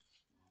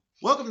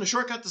Welcome to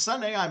Shortcut to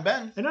Sunday. I'm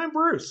Ben. And I'm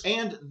Bruce.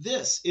 And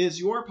this is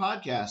your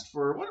podcast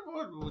for,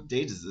 what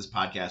date is this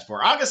podcast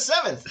for? August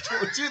 7th,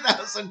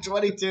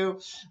 2022,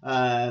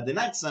 the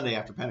ninth Sunday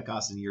after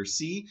Pentecost in year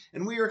C.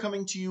 And we are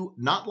coming to you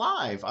not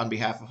live on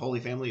behalf of Holy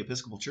Family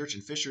Episcopal Church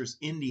in Fishers,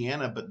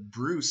 Indiana. But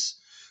Bruce,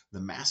 the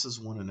masses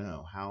want to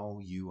know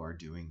how you are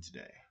doing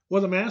today.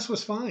 Well, the Mass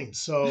was fine,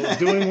 so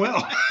doing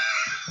well.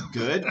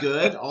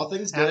 Good. All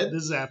things good.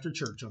 This is after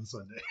church on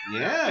Sunday.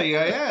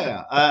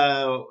 Yeah.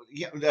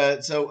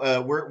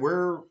 So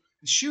we're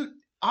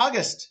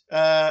August.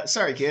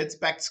 Sorry, kids.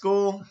 Back to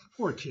school.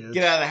 Poor kids.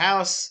 Get out of the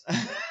house.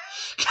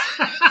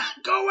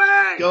 Go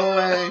away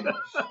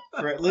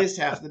for at least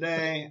half the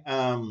day.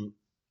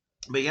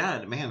 But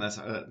yeah, man, that's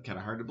kind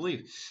of hard to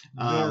believe.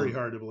 Very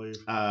hard to believe.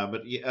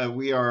 But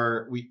we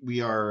are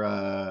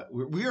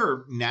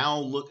now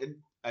looking.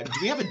 Do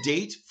we have a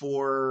date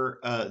for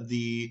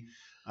the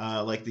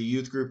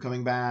youth group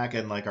coming back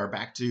and like our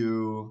back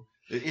to?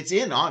 It's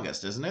in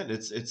August, isn't it?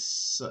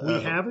 It's.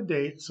 We have a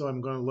date, so I'm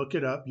going to look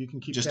it up. You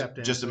can keep tap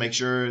dancing. Just to make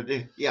sure.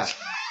 Yeah, just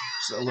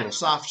a little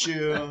soft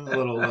shoe, a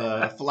little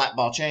flat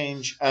ball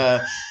change.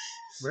 Yeah,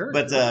 we're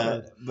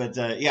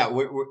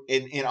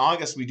in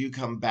August we do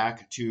come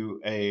back to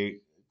a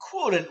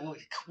quote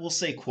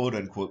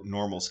unquote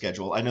normal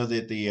schedule. I know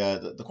that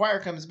the choir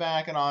comes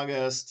back in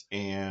August,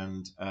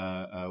 and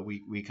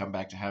we come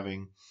back to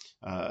having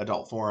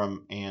adult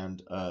forum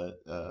and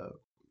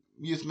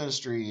youth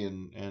ministry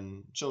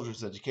and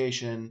children's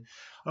education.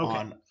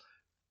 Okay.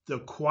 The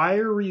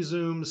choir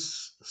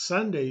resumes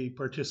Sunday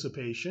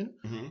participation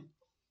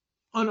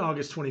on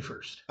August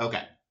 21st.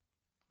 Okay.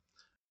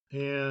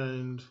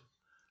 And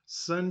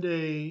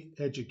Sunday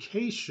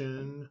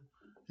education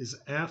is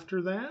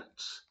after that.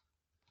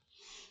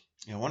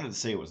 I wanted to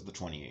say it was the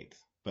 28th,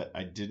 but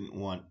I didn't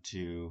want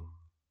to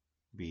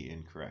be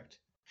incorrect.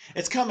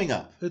 It's coming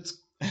up.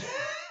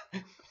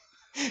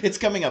 It's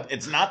coming up.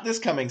 It's not this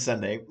coming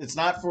Sunday. It's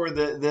not for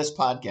this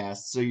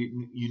podcast, so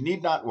you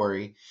need not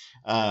worry.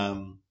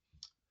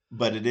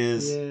 But it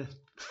is. Yeah.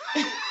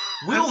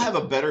 We'll have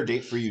a better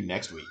date for you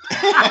next week.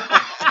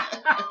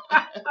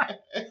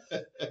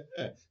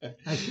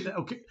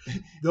 Okay.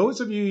 Those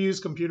of you who use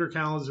computer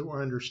calendars will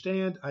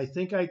understand. I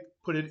think I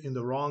put it in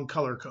the wrong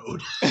color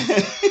code.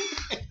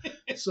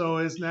 So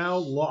it's now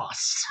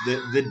lost.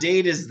 The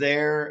date is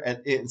there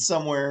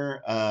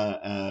somewhere.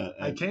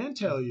 I can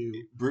tell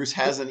you. Bruce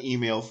has an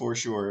email for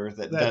sure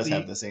that does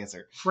have this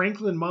answer.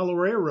 Franklin Model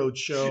Railroad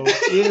show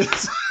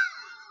is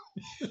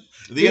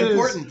the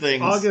important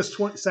thing.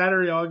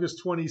 Saturday,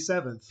 August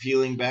 27th.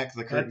 Peeling back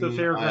the curtain at the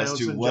fairgrounds as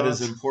to what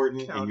is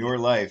important in your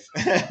life.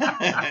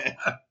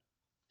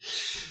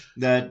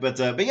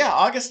 But yeah,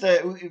 August,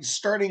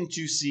 starting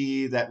to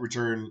see that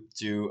return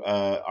to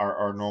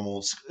our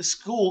normal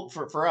school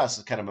for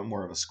us, kind of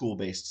more of a school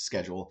based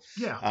schedule.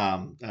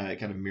 Yeah. It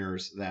kind of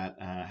mirrors that,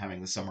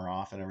 having the summer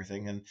off and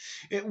everything. And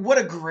what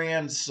a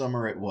grand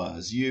summer it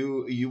was.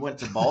 You went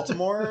to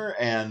Baltimore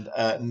and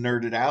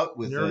nerded out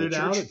with church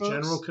at folks.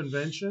 General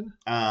Convention.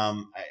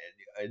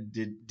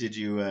 Did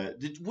you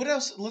what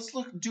else? Let's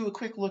do a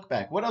quick look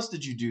back. What else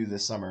did you do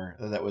this summer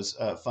that was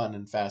fun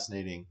and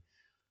fascinating?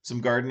 Some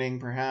gardening,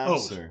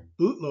 perhaps?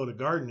 Bootload of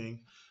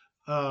gardening.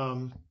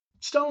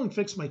 Still and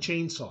fixed my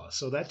chainsaw,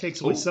 so that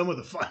takes away some of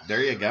the fun.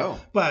 There you go.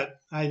 But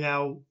I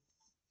now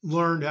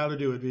learned how to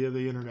do it via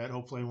the internet.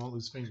 Hopefully I won't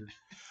lose fingers.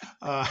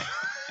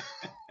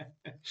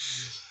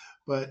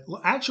 But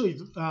actually,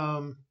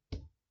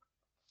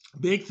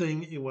 big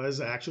thing it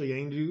was actually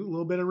aimed to do a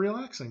little bit of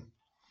relaxing.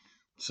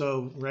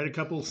 So read a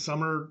couple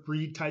summer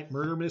read type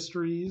murder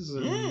mysteries.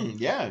 And,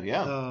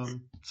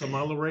 some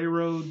on the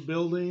railroad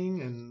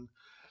building and,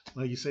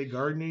 like you say,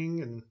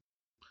 gardening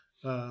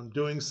and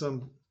doing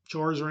some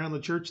chores around the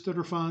church that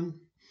are fun.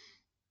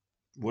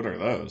 What are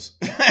those?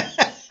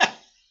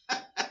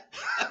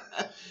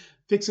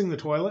 Fixing the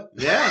toilet.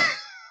 Yeah.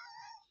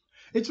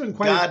 It's been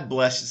quite. God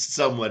bless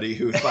somebody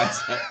who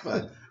finds that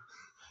fun.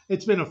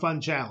 It's been a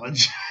fun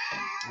challenge.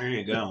 There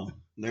you go.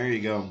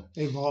 It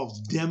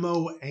involves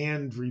demo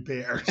and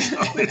repair.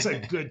 So it's a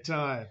good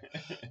time.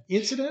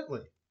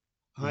 Incidentally,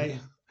 I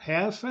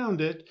have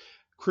found it.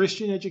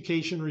 Christian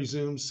education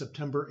resumes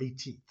September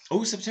 18th.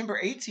 Oh, September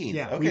 18th.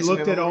 Yeah, okay, we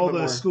looked at all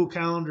the school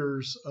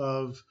calendars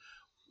of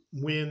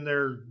when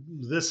they're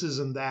thises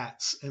and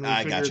that's, and we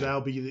figured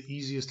that'll be the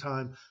easiest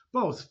time,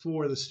 both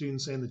for the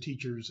students and the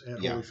teachers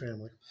at Holy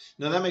Family.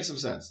 No, that makes some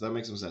sense.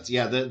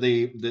 Yeah,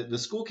 the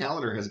school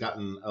calendar has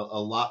gotten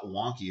a lot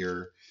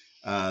wonkier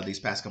these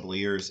past couple of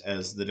years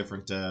as the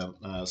different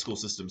school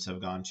systems have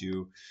gone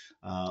to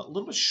a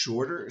little bit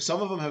shorter.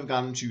 Some of them have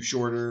gone to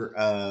shorter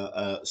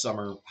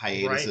summer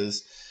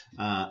hiatuses.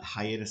 Right.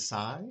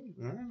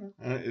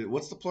 Hiatusi?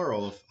 What's the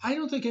plural of? I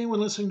don't think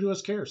anyone listening to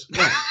us cares.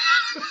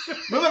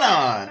 Moving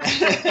on.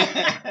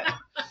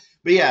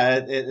 But yeah,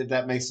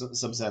 that makes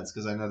some sense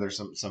because I know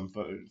there's some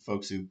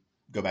folks who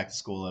go back to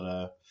school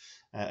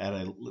at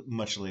a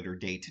much later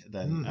date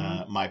than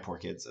my poor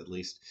kids, at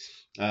least.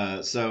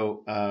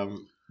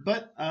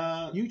 But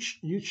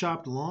you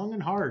chopped long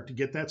and hard to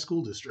get that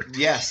school district.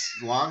 Yes,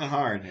 long and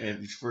hard,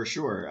 for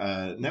sure.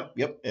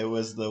 Yep, it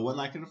was the one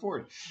I could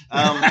afford.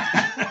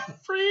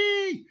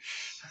 Free.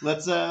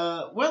 Let's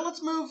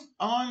move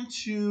on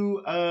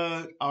to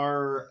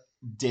our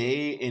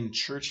day in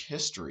church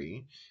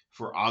history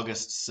for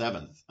August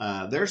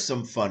 7th. There's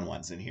some fun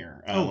ones in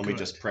here. Let me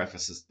just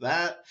preface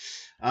that.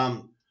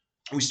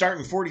 We start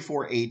in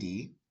 44 AD,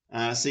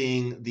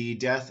 seeing the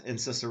death in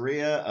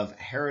Caesarea of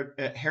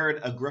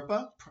Herod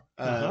Agrippa,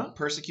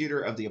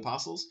 persecutor of the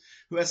apostles,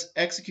 who has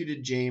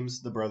executed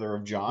James, the brother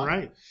of John.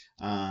 Right.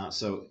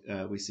 So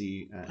we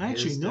see. I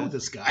actually know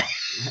this guy.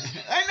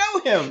 I know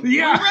him.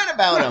 Yeah. We read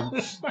about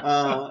him.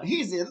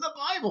 He's in the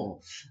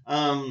Bible.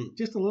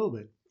 Just a little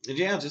bit.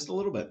 Yeah, just a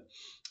little bit.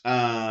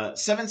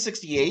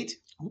 768.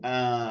 Wait,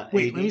 AD.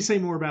 Let me say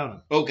more about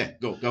him. Okay,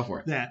 go for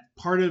it. That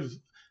part of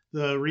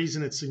the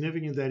reason it's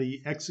significant that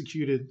he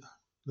executed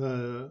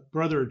the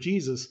brother of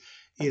Jesus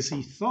is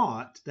he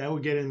thought that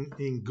would get him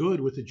in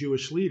good with the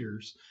Jewish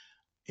leaders.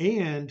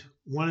 And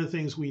one of the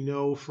things we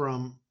know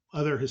from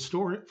other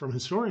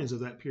historians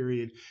of that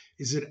period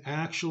is it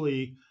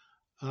actually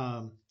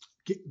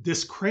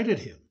discredit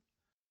him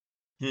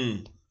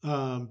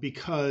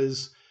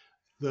because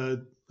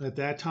at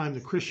that time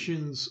the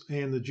Christians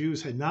and the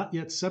Jews had not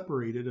yet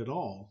separated at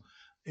all,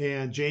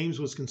 and James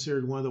was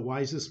considered one of the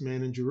wisest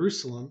men in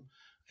Jerusalem,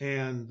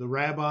 and the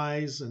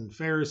rabbis and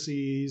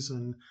Pharisees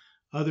and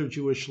other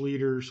Jewish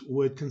leaders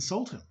would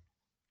consult him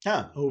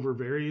over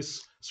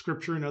various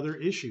scripture and other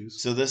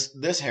issues. So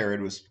this Herod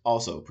was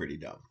also pretty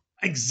dumb.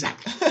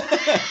 Exactly.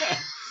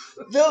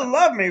 They'll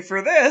love me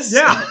for this.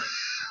 Yeah.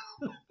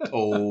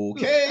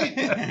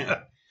 Okay.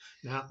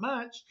 Not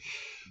much.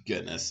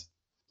 Goodness.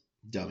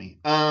 Dummy.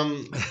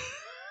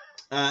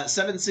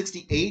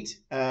 768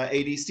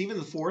 AD, Stephen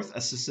IV, a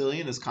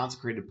Sicilian, is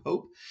consecrated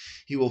pope.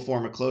 He will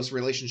form a close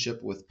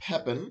relationship with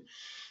Pepin,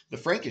 the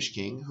Frankish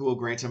king, who will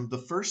grant him the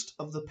first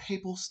of the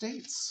papal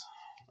states.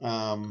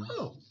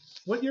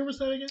 What year was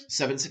that again?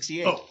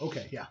 768. Oh,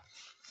 okay, yeah.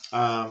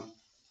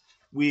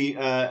 We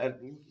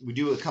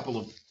do a couple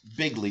of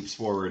big leaps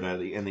forward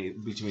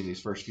between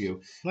these first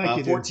few.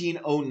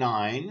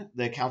 1409,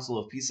 the Council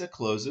of Pisa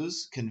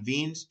closes,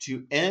 convened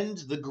to end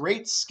the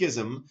Great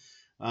Schism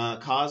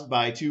caused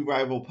by two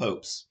rival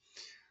popes.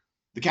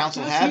 The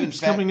council had, in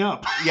fact, coming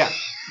up. Yeah,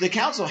 the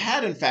council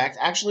had, in fact,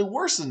 actually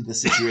worsened the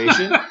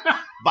situation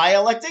by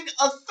electing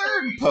a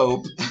third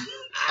pope,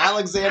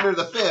 Alexander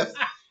V.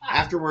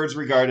 Afterwards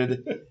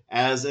regarded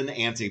as an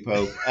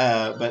anti-pope.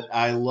 But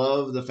I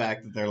love the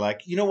fact that they're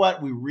like, you know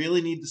what? We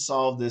really need to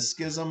solve this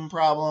schism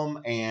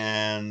problem,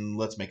 and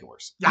let's make it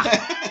worse.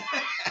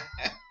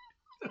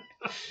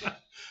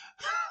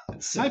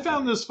 I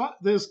found this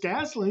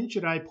gasoline.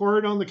 Should I pour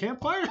it on the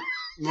campfire?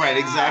 Right,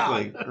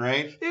 exactly.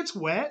 Right? It's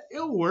wet.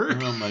 It'll work.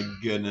 Oh, my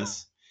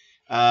goodness.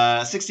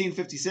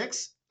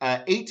 1656.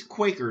 8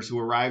 Quakers who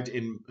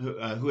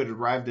had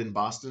arrived in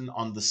Boston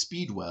on the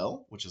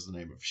Speedwell, which is the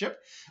name of the ship,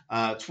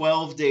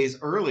 12 days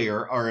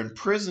earlier, are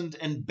imprisoned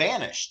and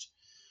banished,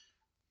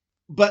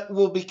 but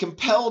will be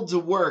compelled to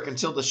work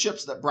until the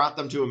ships that brought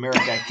them to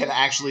America can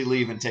actually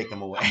leave and take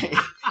them away.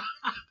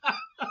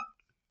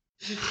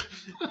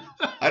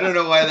 I don't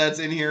know why that's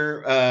in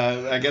here.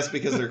 I guess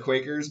because they're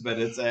Quakers, but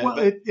it's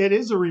it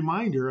is a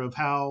reminder of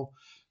how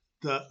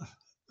the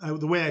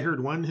way I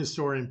heard one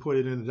historian put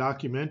it in a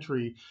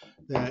documentary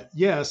that,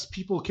 yes,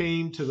 people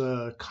came to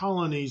the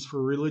colonies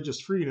for religious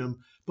freedom,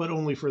 but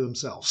only for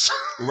themselves.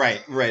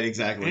 Right,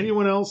 exactly.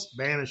 Anyone else,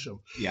 banish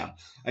them. Yeah.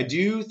 I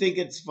do think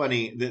it's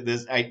funny that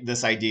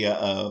this idea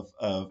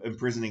of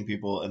imprisoning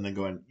people and then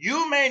going,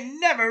 you may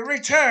never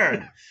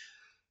return.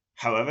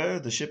 However,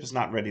 the ship is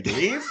not ready to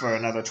leave for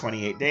another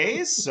 28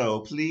 days,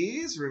 so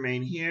please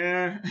remain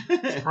here.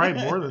 It's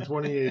probably more than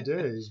 28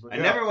 days. But I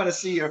never want to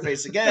see your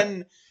face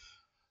again.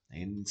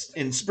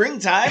 In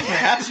springtime,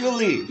 perhaps you'll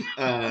leave.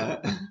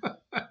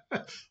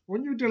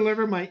 When you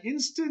deliver my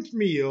instant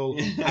meal,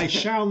 I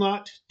shall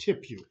not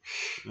tip you.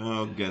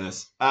 Oh,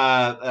 goodness.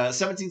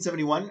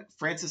 1771,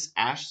 Francis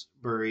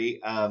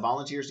Ashbury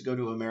volunteers to go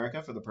to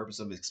America for the purpose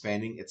of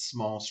expanding its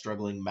small,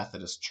 struggling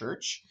Methodist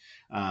church.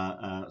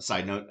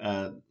 Side note,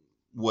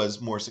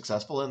 was more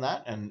successful in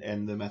that,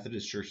 and the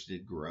Methodist church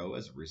did grow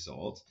as a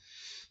result.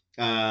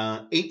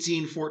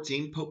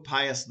 1814, Pope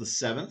Pius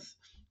VII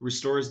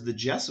restores the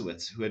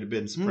Jesuits, who had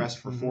been suppressed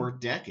for 4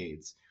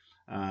 decades.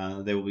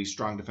 They will be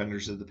strong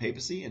defenders of the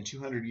papacy, and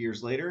 200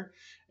 years later,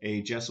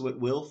 a Jesuit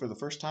will, for the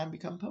first time,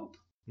 become pope.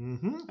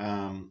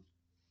 Mm-hmm.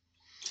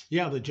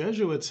 The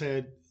Jesuits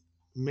had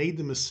made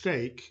the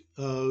mistake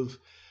of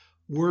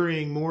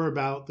worrying more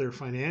about their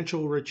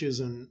financial riches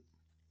and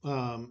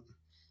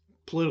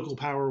political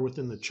power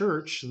within the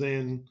church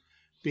than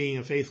being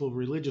a faithful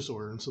religious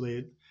order. And so they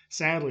had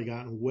sadly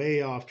gotten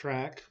way off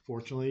track.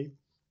 Fortunately,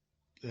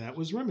 that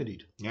was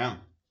remedied. Yeah.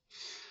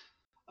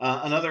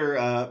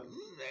 Another,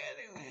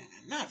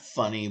 not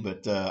funny,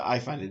 but I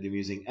find it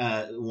amusing.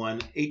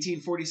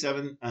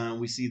 1847,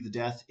 we see the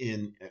death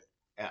in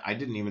I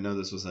didn't even know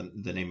this was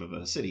the name of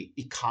a city.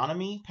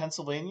 Economy,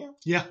 Pennsylvania?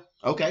 Yeah.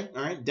 Okay,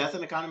 all right. Death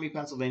in Economy,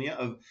 Pennsylvania,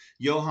 of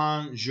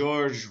Johann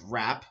Georg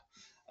Rapp,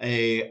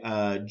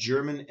 a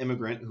German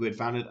immigrant who had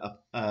founded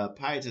a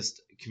pietist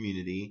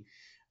community.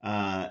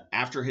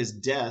 After his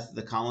death,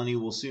 the colony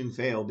will soon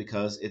fail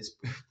because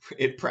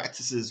it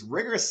practices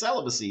rigorous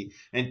celibacy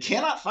and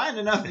cannot find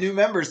enough new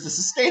members to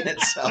sustain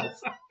itself.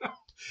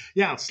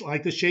 Yeah, it's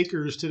like the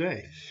Shakers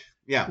today.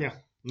 Yeah.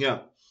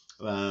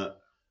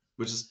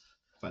 Which is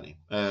funny.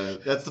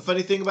 That's the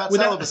funny thing about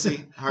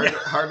celibacy. Hard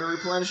to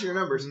replenish your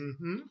numbers.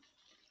 Mm-hmm.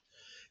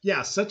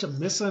 Yeah, such a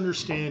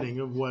misunderstanding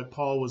of what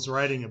Paul was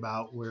writing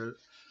about, where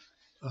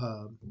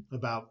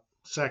about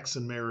sex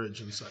and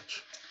marriage and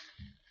such.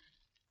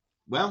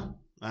 Well,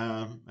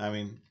 I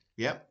mean,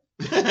 yep.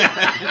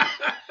 Okay.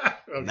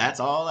 That's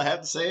all I have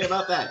to say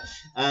about that.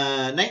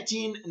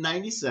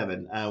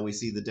 1997, we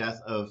see the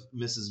death of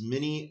Mrs.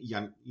 Minnie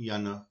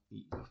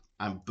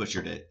I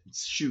butchered it.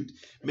 Shoot.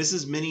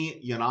 Mrs.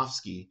 Minnie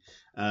Yanofsky,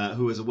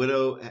 who as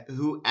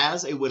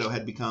a widow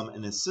had become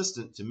an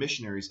assistant to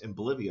missionaries in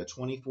Bolivia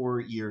 24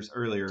 years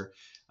earlier.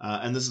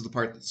 And this is the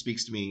part that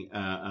speaks to me.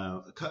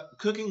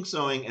 Cooking,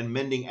 sewing, and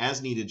mending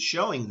as needed,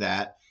 showing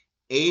that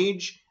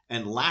age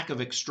and lack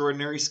of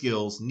extraordinary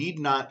skills need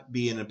not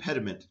be an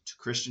impediment to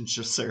Christian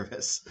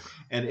service.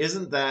 And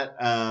isn't that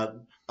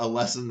a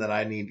lesson that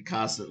I need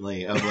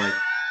constantly of like,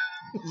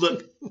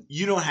 look,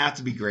 you don't have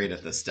to be great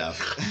at this stuff.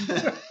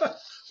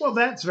 Well,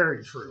 that's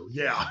very true.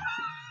 Yeah.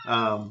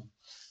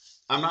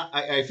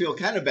 I feel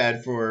kind of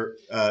bad for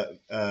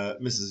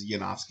Mrs.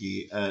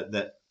 Yanofsky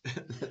that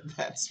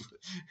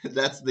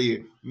that's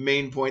the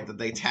main point that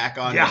they tack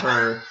on to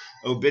her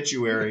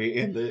obituary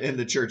in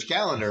the church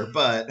calendar,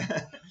 but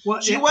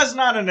she was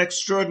not an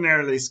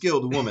extraordinarily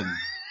skilled woman,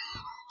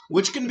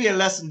 which can be a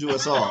lesson to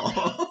us all.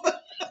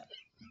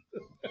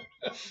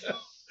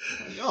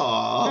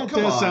 That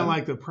does sound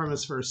like the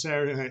premise for a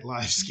Saturday Night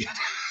Live skit.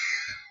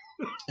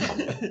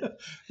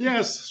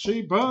 Yes,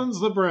 she burns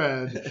the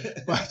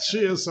bread, but she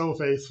is so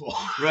faithful.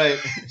 Right.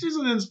 She's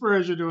an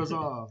inspiration to us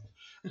all.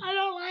 I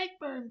don't like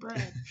burned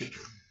bread.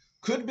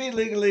 Could be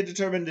legally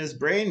determined as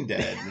brain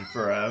dead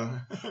for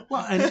a.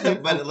 Well,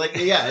 but like,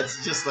 yeah,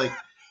 it's just like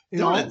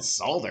don't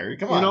insult her.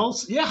 Come on.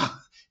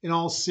 In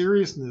all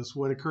seriousness,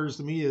 what occurs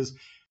to me is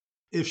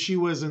if she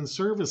was in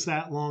service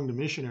that long to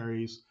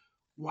missionaries,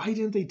 why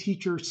didn't they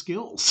teach her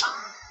skills?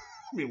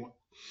 I mean,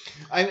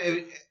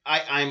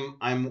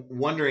 I'm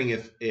wondering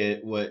if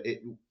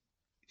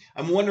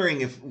I'm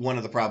wondering if one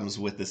of the problems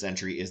with this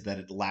entry is that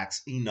it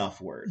lacks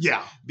enough words.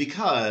 Yeah.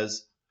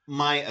 Because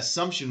my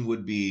assumption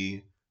would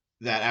be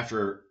that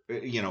after,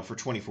 for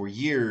 24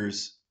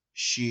 years,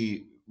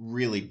 she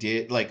really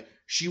did, like,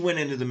 she went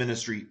into the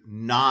ministry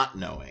not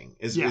knowing,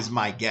 is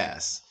my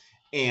guess.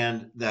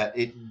 And that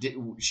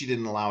she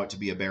didn't allow it to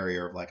be a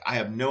barrier of like, I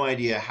have no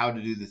idea how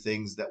to do the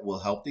things that will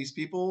help these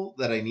people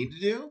that I need to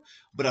do,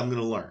 but I'm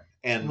going to learn.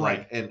 And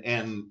right.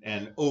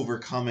 and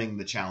overcoming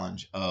the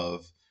challenge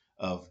of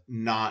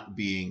not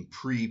being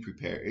prepared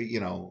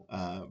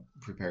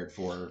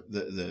for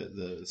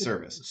the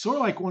service. It's sort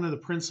of like one of the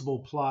principal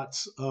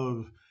plots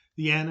of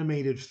the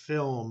animated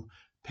film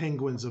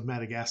Penguins of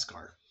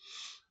Madagascar,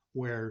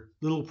 where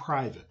Little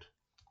Private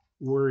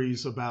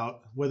worries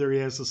about whether he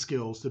has the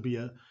skills to be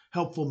a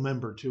helpful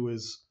member to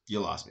his... You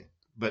lost me.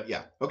 But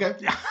yeah. Okay.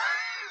 Yeah.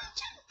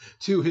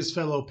 To his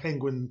fellow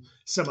penguin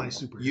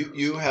semi-superheroes.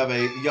 You have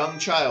a young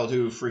child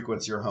who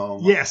frequents your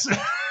home. Yes.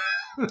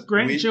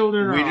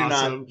 Grandchildren we are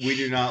awesome. We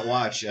do not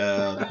watch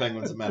the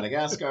Penguins of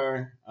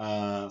Madagascar, so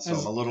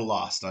I'm a little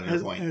lost on your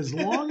point. As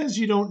long as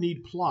you don't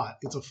need plot,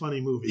 it's a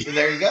funny movie.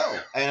 There you go.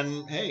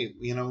 And hey,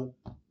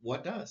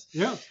 what does?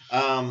 Yeah.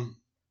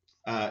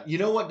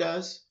 What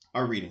does?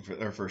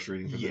 Our first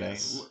reading for the day.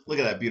 Look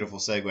at that beautiful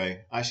segue.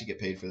 I should get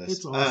paid for this.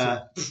 It's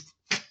awesome.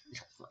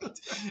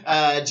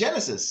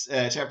 Genesis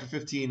chapter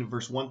 15,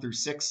 verse 1 through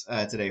 6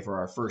 today for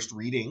our first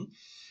reading.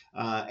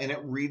 And it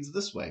reads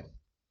this way.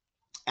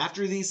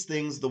 After these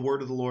things, the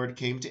word of the Lord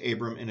came to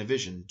Abram in a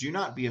vision. Do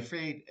not be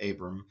afraid,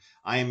 Abram.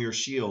 I am your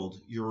shield.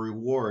 Your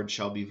reward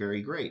shall be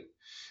very great.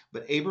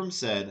 But Abram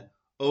said,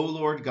 O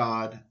Lord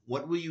God,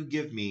 what will you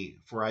give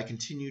me? For I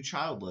continue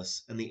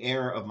childless, and the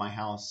heir of my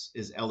house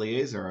is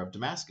Eliezer of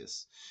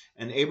Damascus.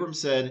 And Abram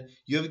said,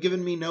 You have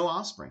given me no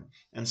offspring,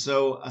 and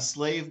so a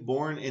slave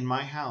born in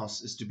my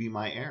house is to be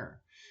my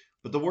heir.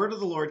 But the word of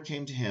the Lord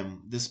came to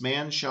him, This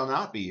man shall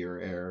not be your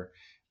heir.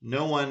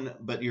 No one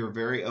but your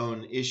very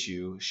own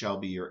issue shall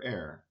be your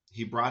heir.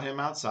 He brought him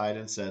outside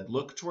and said,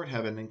 Look toward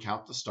heaven and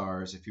count the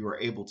stars, if you are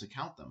able to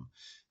count them.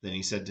 Then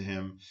he said to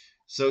him,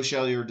 So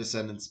shall your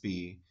descendants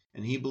be.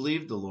 And he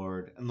believed the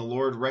Lord, and the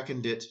Lord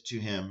reckoned it to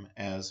him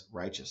as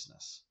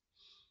righteousness.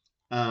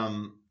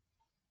 Story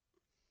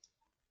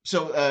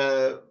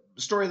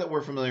that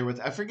we're familiar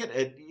with. I forget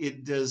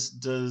it.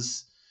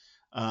 Does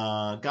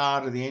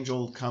God or the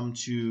angel come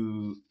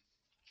to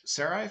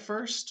Sarai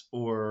first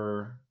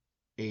or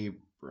Abram?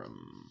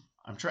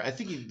 I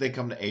think they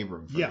come to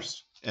Abram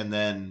first, and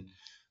then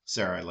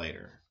Sarai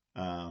later.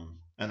 And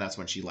And that's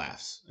when she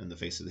laughs in the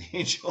face of the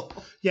angel.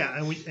 Yeah,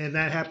 and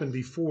that happened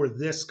before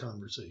this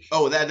conversation.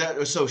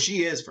 Oh, so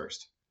she is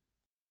first.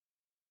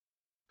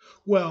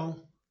 Well,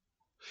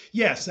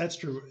 yes, that's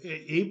true.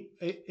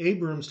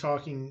 Abram's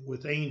talking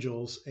with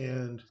angels,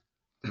 and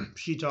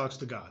she talks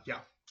to God. Yeah.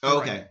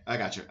 Okay, right. I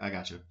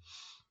got you.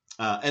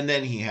 And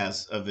then he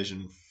has a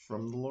vision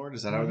from the Lord.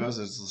 Is that how it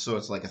goes? So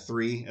it's like a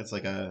 3. It's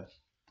like a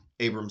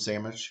Abram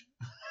sandwich.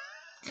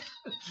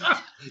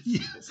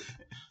 Yes.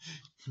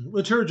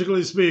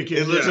 Liturgically speaking.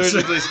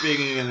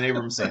 An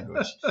Abram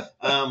sandwich.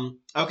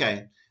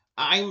 Okay.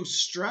 I'm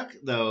struck,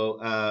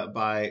 though,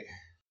 by...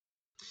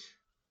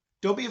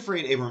 Don't be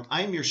afraid, Abram.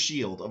 I am your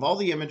shield. Of all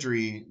the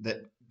imagery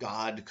that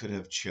God could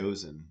have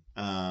chosen,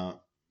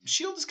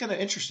 shield is kind of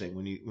interesting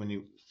when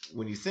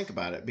you think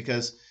about it,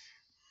 because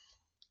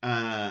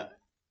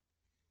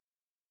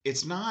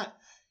it's not...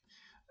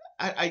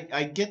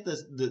 I get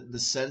the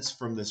sense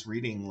from this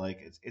reading, like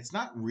it's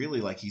not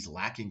really like he's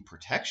lacking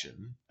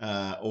protection,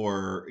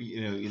 or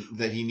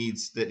that he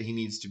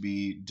needs to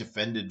be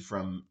defended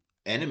from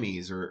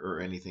enemies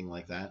or anything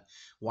like that.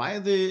 Why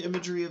the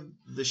imagery of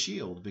the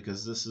shield?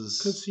 Because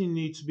he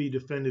needs to be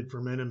defended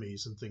from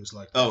enemies and things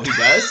like that. Oh, he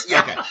does?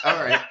 Yeah. Okay,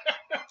 all right.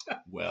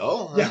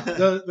 Well, yeah.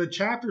 The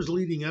chapters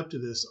leading up to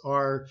this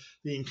are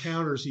the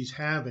encounters he's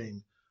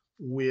having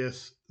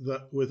with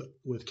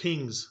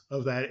kings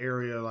of that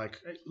area. Like,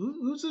 hey,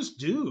 who's this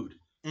dude?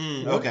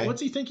 Okay.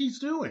 What's he think he's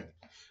doing?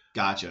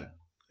 Gotcha.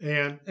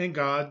 And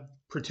God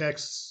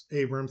protects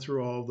Abram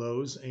through all of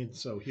those, and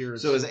so here.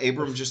 So is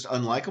Abram just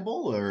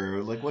unlikable,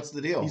 or like what's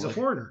the deal? He's a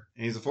foreigner.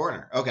 He's a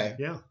foreigner. Okay.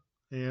 Yeah,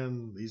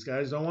 and these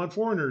guys don't want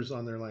foreigners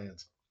on their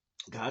lands.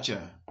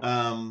 Gotcha.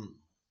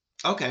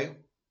 Okay.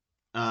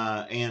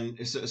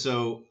 And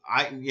so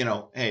I,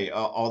 hey,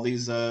 all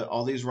these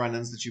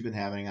run-ins that you've been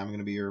having, I'm going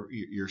to be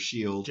your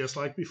shield, just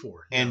like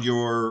before, and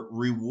your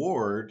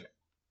reward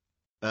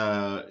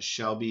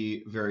shall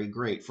be very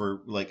great.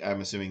 For, like, I'm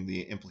assuming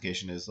the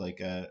implication is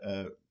like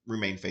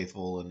remain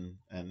faithful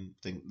and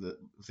think that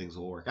things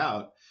will work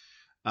out.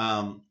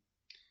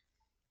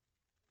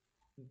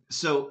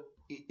 So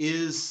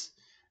is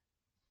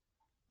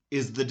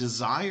the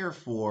desire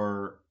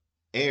for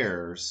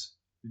heirs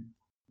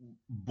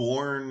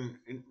born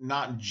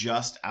not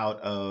just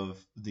out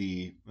of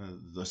the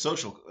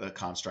social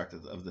construct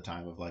of the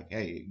time of, like,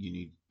 hey, you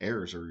need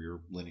heirs or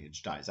your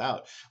lineage dies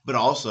out, but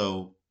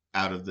also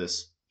out of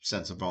this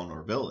sense of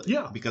vulnerability?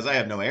 Yeah, because I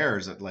have no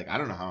heirs. Like, I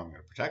don't know how I'm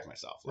going to protect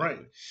myself. Like, right.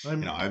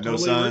 I have no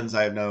sons.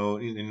 I have no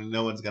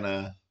one's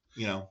gonna.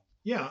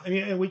 Yeah, I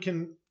mean, and we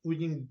can.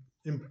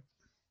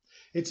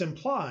 It's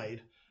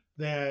implied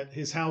that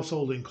his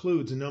household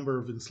includes a number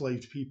of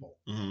enslaved people.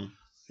 Mm-hmm.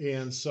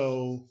 And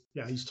so,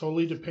 yeah, he's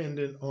totally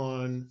dependent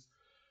on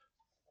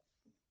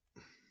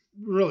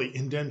really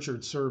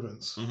indentured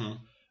servants, mm-hmm.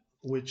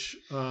 which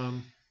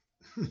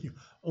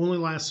only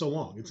lasts so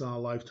long. It's not a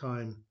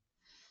lifetime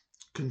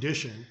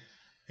condition.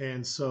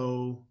 And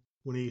so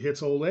when he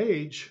hits old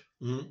age,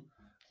 mm-hmm.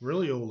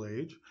 really old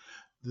age,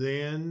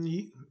 then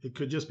it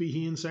could just be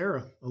he and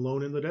Sarah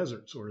alone in the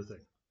desert, sort of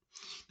thing.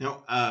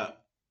 Now,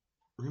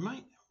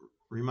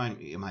 remind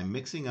me, am I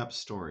mixing up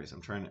stories?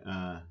 I'm trying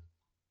to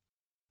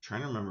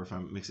remember if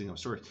I'm mixing up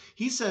stories.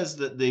 He says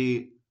that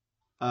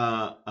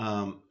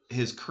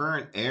his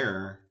current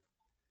heir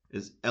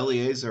is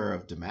Eliezer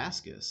of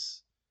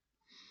Damascus,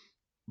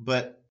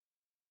 but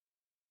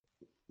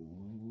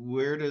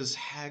where does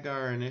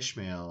Hagar and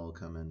Ishmael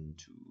come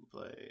into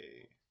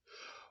play?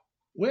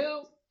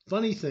 Well,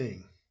 funny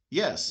thing.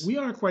 Yes. We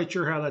aren't quite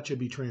sure how that should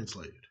be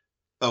translated.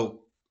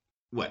 Oh,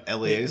 what,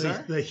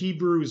 Eliezer? The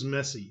Hebrew is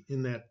messy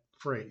in that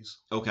phrase.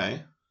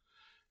 Okay.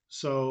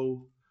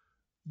 So,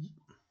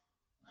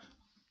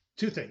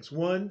 2 things.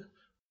 One,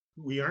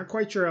 we aren't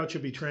quite sure how it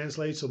should be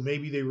translated, so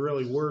maybe the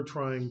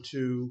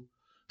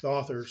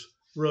authors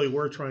really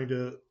were trying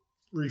to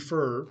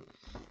refer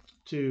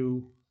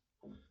to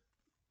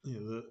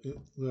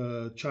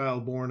the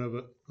child born of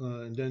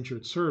an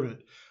indentured servant.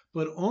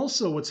 But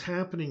also what's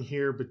happening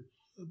here, but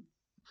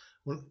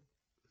when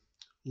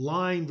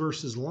line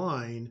versus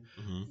line,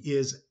 mm-hmm.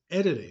 is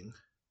editing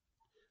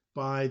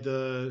by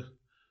the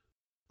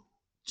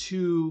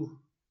 2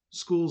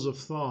 schools of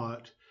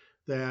thought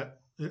that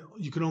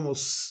you can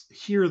almost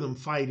hear them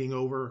fighting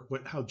over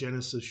how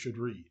Genesis should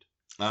read.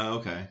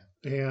 Okay.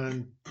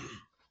 And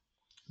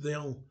they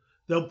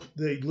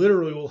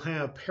literally will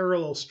have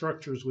parallel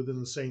structures within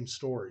the same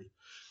story.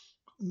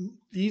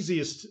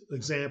 Easiest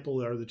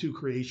example are the 2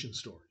 creation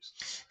stories.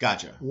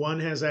 Gotcha. One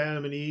has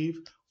Adam and Eve.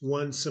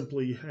 One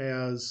simply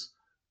has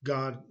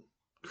God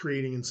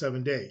creating in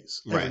 7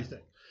 days. Right.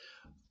 Everything.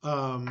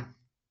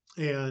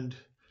 And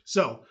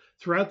so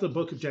throughout the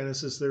book of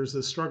Genesis, there's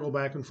this struggle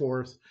back and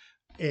forth.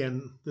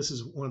 And this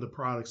is one of the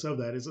products of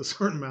that, is a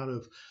certain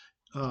amount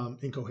of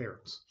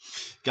incoherence.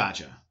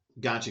 Gotcha.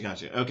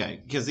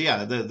 Okay, because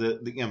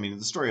the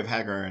story of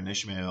Hagar and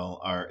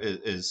Ishmael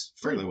is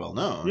fairly well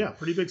known. Yeah,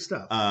 pretty big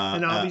stuff.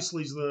 And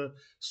obviously, is the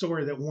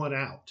story that won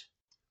out.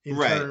 in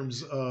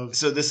terms of.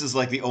 So this is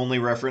like the only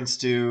reference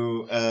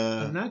to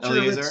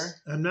Eleazar?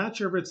 I'm not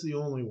sure if it's the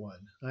only one.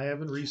 I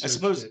haven't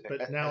researched it,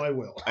 but now I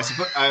will.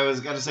 I was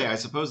going to say, I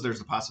suppose there's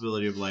the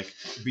possibility of like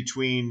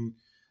between,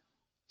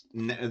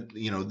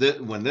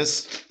 when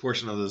this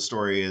portion of the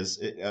story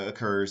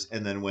occurs,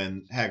 and then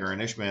when Hagar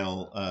and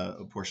Ishmael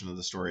a portion of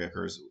the story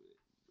occurs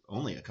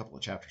only a couple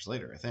of chapters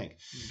later, I think.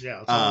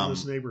 Yeah, it's all in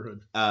this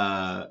neighborhood.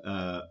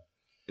 I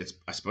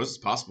suppose it's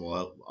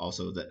possible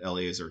also that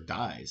Eleazar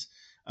dies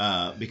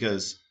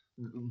because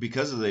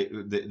of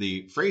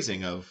the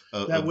phrasing of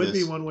that would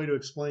be one way to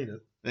explain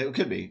it. It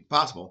could be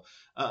possible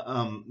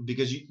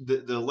because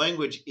the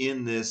language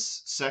in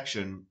this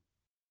section,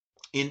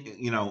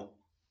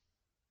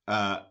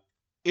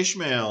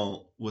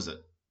 Ishmael was a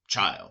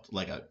child,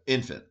 like an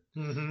infant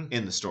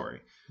in the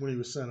story when he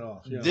was sent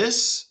off. Yeah.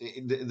 This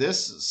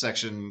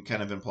section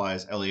kind of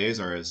implies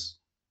Eleazar is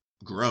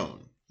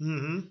grown.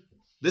 Mm-hmm.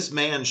 This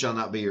man shall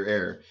not be your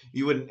heir.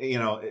 You wouldn't,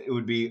 it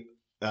would be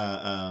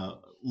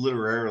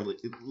literarily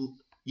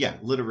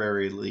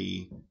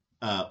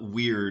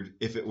weird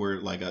if it were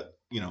like a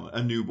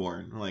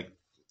newborn, like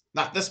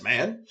not this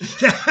man.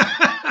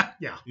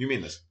 Yeah. You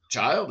mean this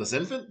child, this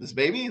infant, this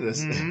baby,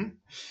 this.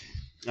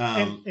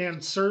 Mm-hmm.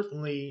 And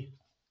certainly,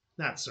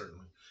 not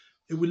certainly,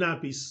 it would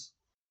not be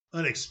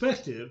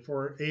unexpected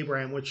for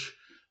Abraham, which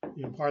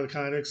part of the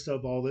context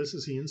of all this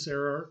is he and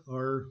Sarah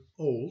are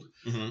old,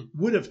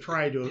 would have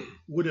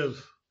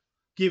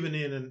given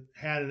in and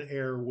had an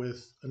heir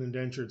with an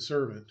indentured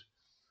servant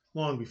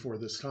long before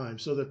this time,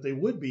 so that they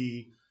would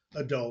be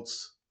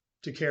adults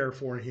to care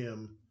for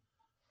him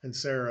and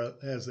Sarah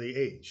as they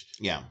aged.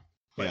 Yeah,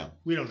 but yeah.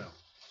 We don't know.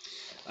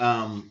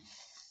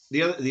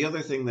 The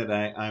other thing that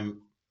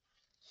I'm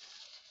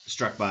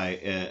struck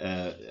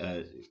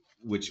by,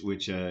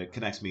 which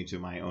connects me to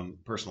my own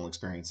personal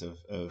experience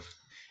of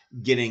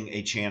getting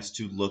a chance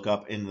to look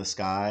up in the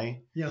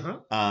sky. Yeah.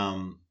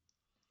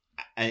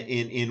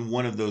 In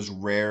one of those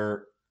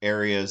rare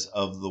areas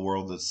of the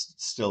world that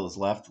still is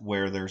left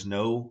where there's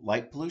no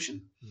light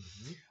pollution.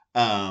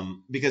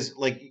 Because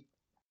like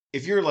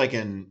if you're like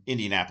in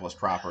Indianapolis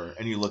proper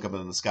and you look up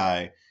in the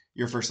sky,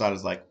 your first thought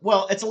is like,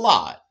 well, it's a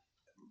lot,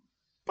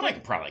 but I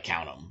could probably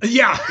count them.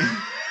 Yeah.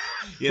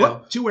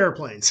 2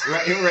 airplanes.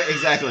 Right,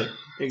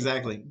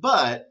 exactly.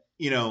 But,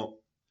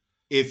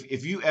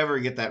 if you ever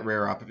get that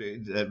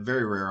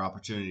very rare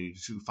opportunity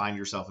to find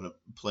yourself in a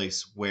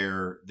place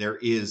where there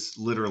is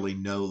literally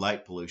no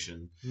light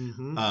pollution,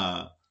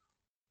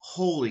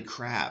 holy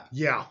crap.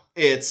 Yeah.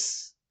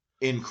 It's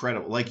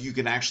incredible. Like you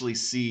can actually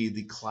see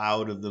the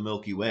cloud of the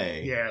Milky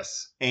Way.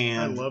 Yes.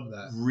 And I love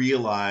that.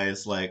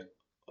 Realize like,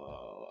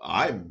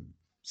 I'm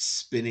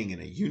spinning in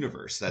a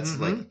universe that's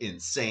like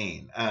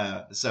insane.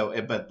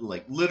 But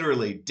like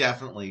literally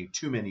definitely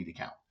too many to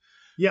count.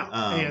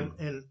 Yeah.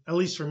 And at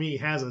least for me,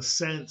 has a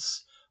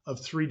sense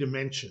of 3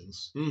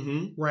 dimensions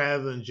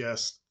rather than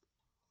just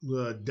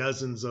the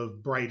dozens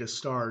of brightest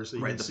stars that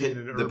you can see in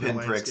an urban landscape. The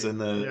pinpricks in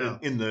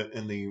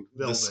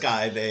the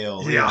sky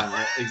veil.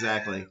 Yeah,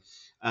 exactly.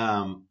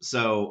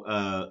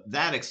 So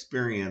that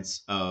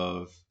experience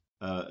of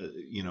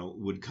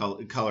would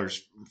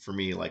colors for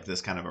me like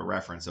this kind of a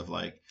reference of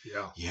like,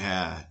 that's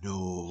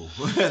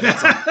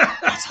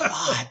a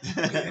lot.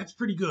 That's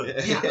pretty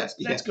good. Yeah,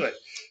 that's good.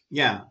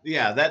 Yeah.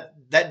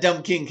 That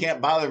dumb king can't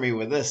bother me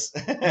with this.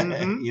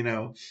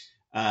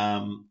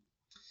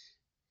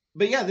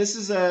 But yeah, this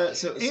is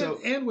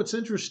and what's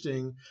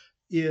interesting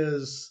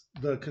is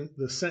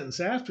the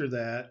sentence after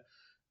that.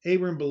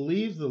 Abram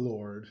believed the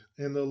Lord,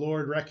 and the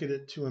Lord reckoned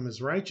it to him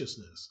as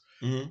righteousness.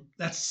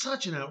 That's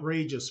such an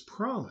outrageous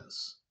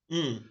promise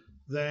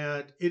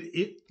that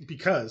it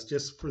because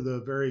just for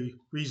the very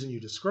reason you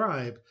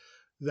described,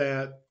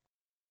 that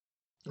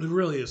it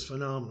really is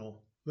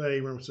phenomenal that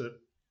Abram said,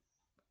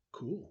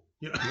 "Cool,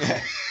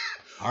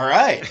 all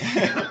right."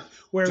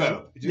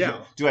 Whereas,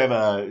 do I have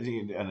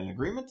an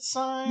agreement to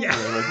sign? Yeah.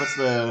 Or like, what's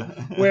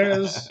the?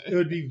 Whereas it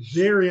would be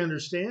very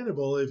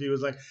understandable if he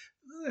was like,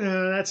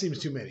 that seems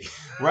too many.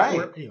 Right.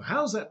 Or,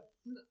 how's that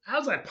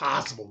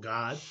possible,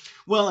 God?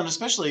 Well, and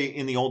especially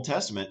in the Old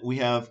Testament, we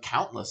have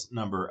countless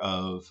number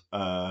of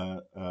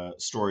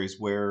stories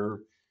where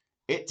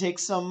it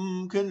takes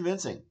some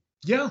convincing.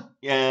 Yeah.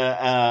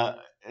 Yeah.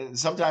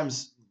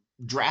 Sometimes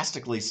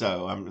drastically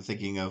so. I'm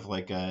thinking of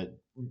like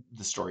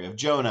the story of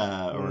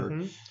Jonah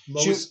or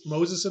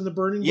Moses and the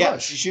burning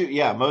bush.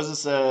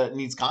 Moses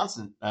needs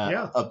constant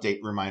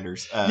update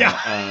reminders. But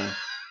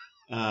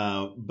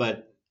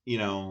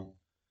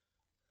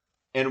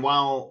and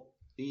while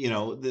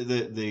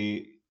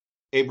the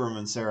Abram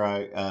and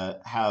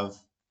Sarah have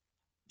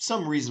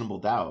some reasonable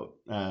doubt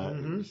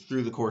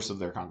through the course of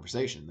their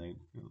conversation, they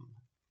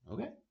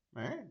okay,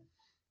 all right,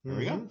 here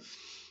we go.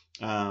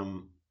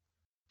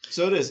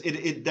 So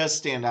it does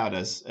stand out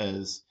as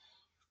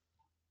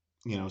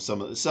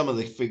some of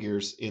the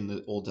figures in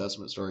the Old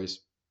Testament stories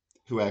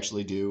who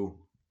actually do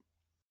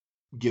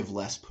give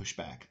less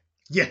pushback.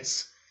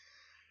 Yes.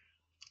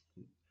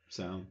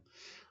 So,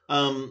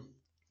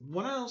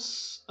 what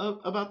else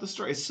about the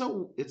story?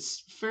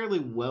 It's fairly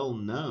well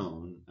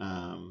known.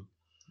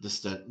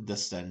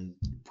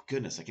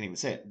 goodness, I can't even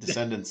say it.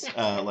 Descendants,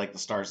 like the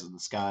stars in the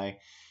sky,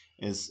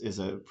 is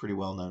a pretty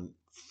well known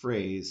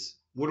phrase.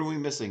 What are we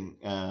missing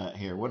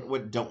here?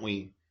 What don't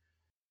we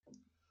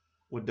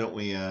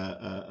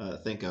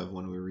think of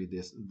when we read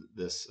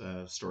this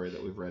story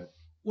that we've read?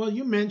 Well,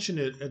 you mentioned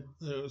it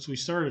as we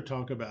started to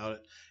talk about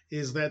it.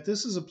 Is that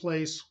this is a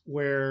place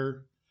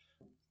where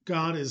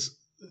God is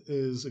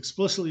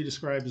explicitly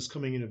described as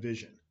coming in a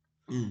vision,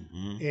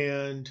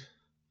 and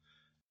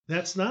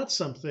that's not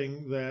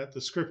something that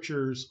the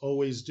scriptures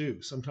always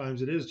do.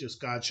 Sometimes it is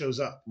just God shows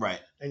up, right,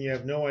 and you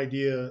have no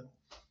idea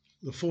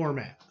the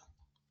format,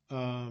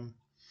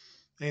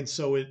 and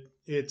so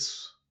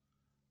it's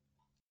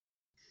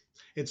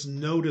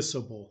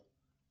noticeable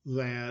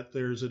that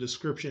there's a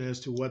description as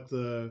to what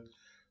the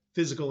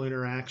physical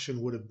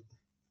interaction would have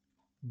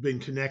been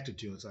connected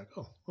to. It's like,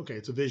 oh, okay,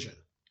 it's a vision.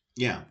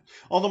 Yeah,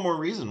 all the more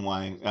reason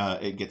why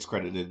it gets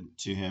credited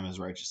to him as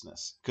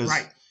righteousness, because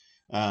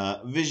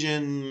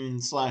vision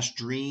 /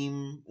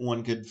 dream,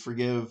 one could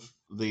forgive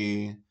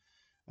the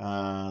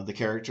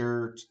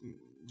character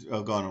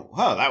going,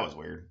 "Oh, that was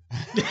weird."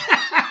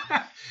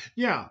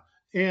 Yeah,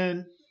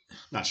 and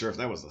not sure if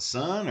that was the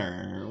sun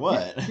or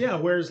what. Yeah,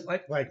 whereas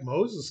like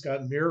Moses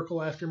got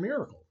miracle after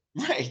miracle,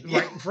 right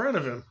in front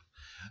of him,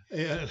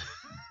 and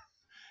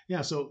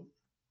yeah, so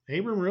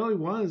Abram really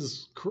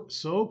was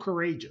so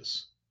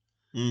courageous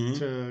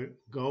to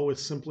go with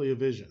simply a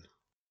vision.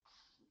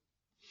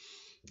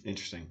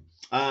 Interesting.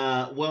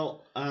 Let's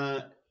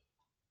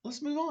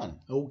move on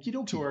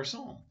to our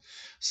psalm.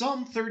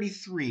 Psalm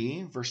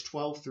 33, verse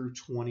 12 through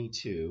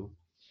 22.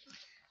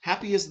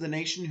 Happy is the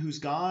nation whose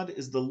God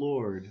is the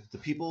Lord, the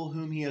people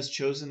whom he has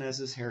chosen as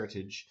his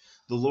heritage.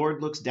 The Lord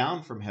looks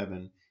down from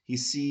heaven. He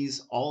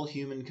sees all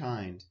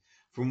humankind.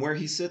 From where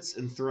he sits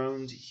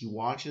enthroned, he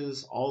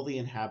watches all the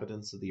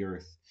inhabitants of the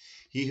earth.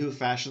 He who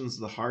fashions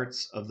the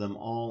hearts of them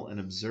all and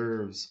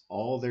observes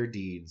all their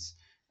deeds.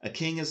 A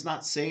king is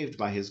not saved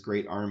by his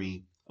great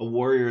army. A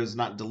warrior is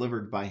not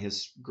delivered by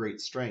his great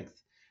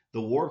strength.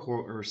 The war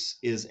horse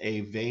is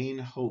a vain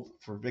hope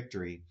for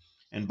victory,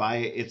 and by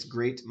its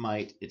great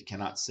might it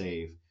cannot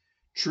save.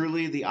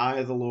 Truly the eye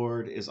of the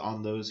Lord is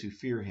on those who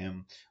fear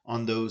him,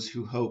 on those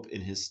who hope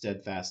in his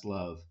steadfast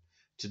love,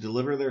 to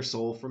deliver their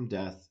soul from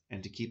death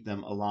and to keep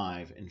them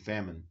alive in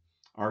famine.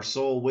 Our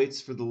soul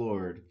waits for the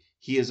Lord.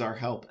 He is our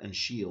help and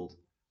shield.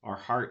 Our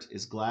heart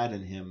is glad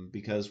in him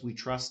because we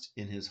trust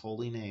in his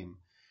holy name.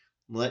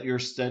 Let your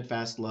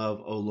steadfast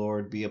love, O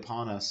Lord, be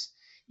upon us,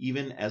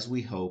 even as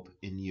we hope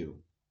in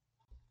you.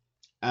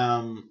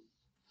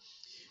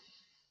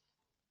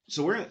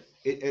 So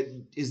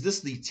is this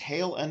the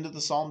tail end of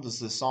the psalm? Does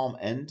the psalm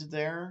end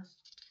there?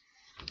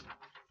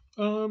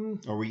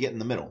 Or we get in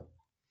the middle?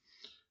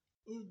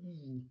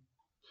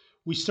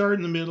 We start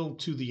in the middle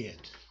to the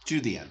end. To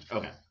the end.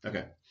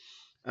 Okay.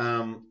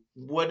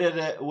 What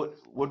did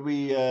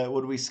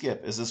we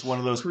skip? Is this one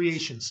of those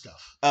creation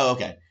stuff? Oh,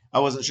 okay. I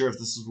wasn't sure if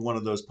this is one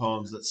of those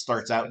poems that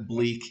starts out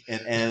bleak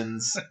and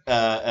ends.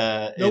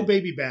 No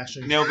baby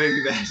bashing. No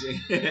baby bashing.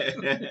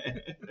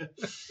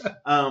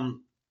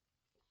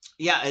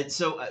 Yeah,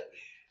 so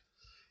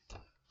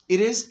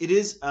it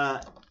is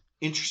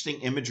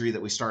interesting imagery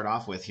that we start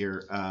off with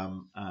here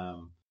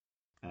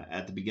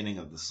at the beginning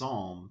of the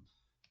psalm.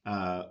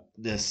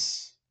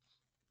 This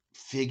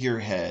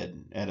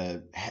figurehead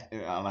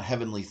on a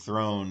heavenly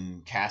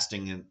throne,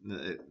 casting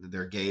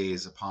their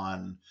gaze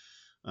upon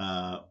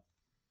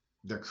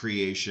their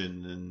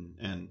creation,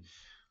 and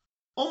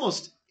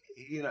almost,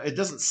 it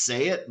doesn't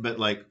say it, but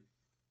like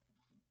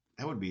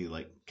that would be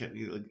like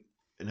an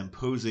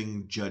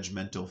imposing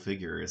judgmental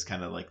figure is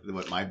kind of like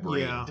what my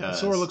brain does. It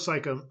sort of looks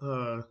like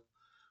a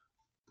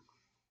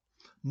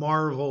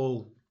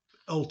Marvel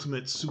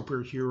ultimate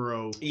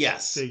superhero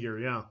figure.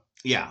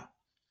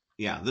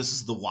 Yeah, this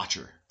is the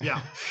Watcher. Yeah.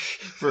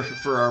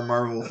 for our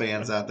Marvel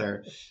fans out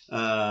there.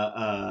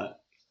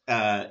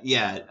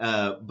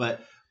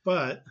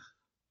 But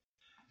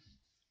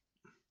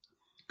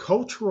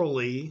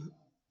culturally,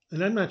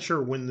 and I'm not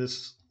sure when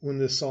this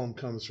psalm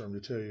comes from, to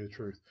tell you the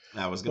truth.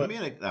 That was going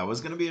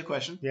to be a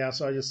question. Yeah,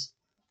 so I just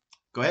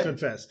go ahead.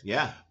 Confessed.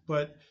 Yeah.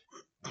 But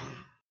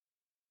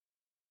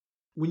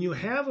when you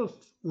have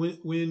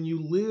when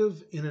you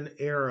live in an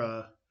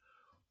era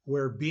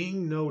where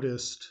being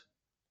noticed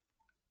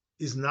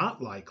is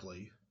not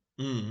likely,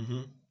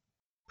 in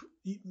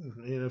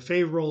a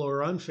favorable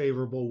or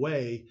unfavorable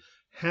way,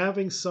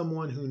 having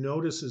someone who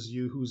notices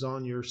you, who's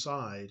on your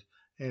side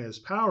and is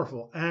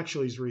powerful,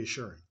 actually is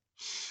reassuring.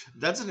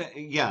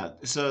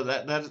 So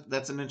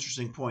that's an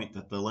interesting point,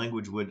 that the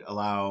language would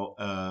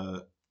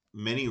allow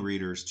many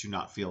readers to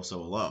not feel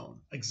so alone.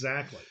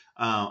 Exactly.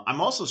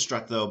 I'm also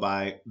struck though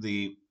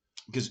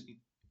because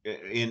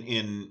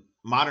in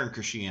modern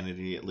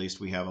Christianity, at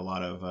least, we have a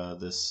lot of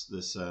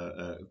this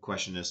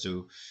question as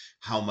to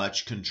how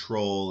much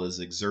control is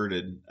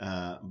exerted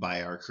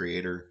by our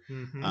Creator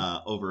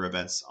over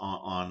events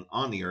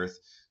on the earth.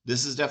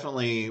 This is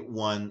definitely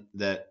one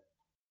that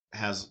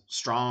has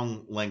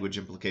strong language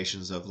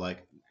implications of,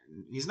 like,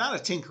 he's not a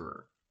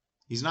tinkerer.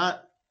 He's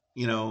not,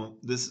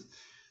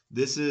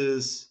 This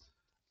is,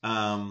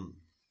 one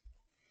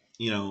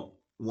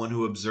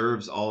who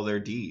observes all their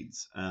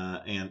deeds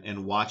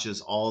and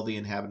watches all the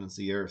inhabitants of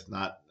the earth,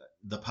 not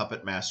the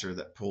puppet master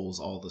that pulls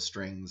all the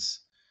strings.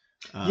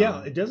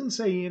 It doesn't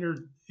say he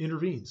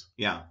intervenes.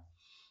 Yeah.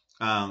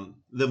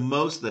 The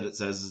most that it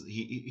says is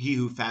he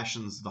who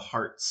fashions the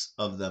hearts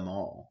of them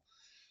all,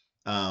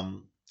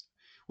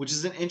 which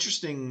is an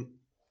interesting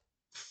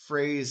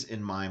phrase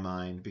in my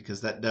mind,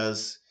 because that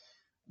does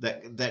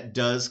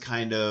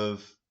kind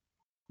of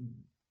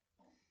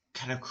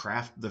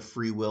craft the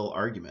free will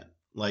argument.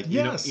 Like,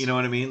 yes. you know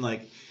what I mean?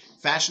 Like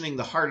fashioning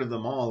the heart of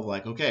them all,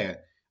 like, okay,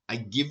 I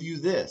give you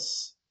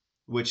this,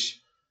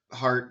 which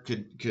heart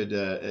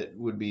it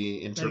would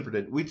be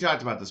interpreted. We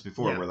talked about this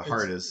before, where the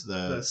heart is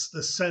the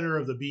center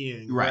of the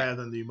being, right, rather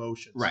than the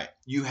emotions. Right.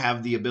 You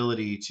have the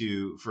ability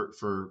to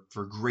for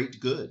great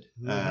good,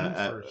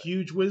 for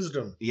huge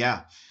wisdom.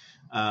 Yeah.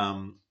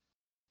 And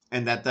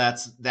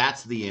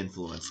that's the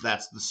influence.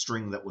 That's the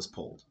string that was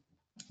pulled.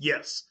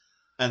 Yes.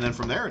 And then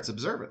from there, it's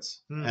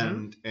observance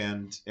and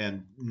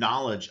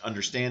knowledge,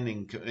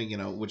 understanding,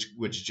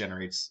 which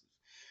generates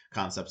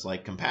concepts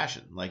like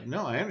compassion. Like,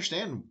 no, I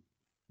understand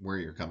where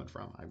you're coming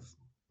from.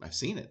 I've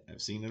seen it.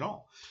 I've seen it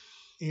all.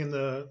 In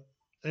the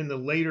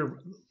later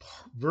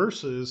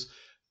verses,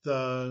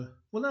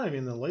 not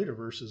even the later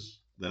verses.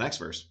 The next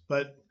verse.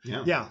 But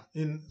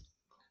in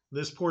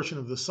this portion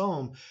of the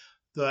psalm,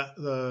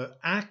 the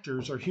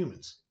actors are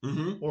humans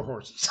or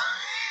horses.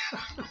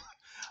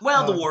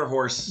 Well, the war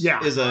horse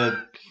is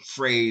a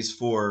phrase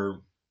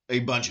for a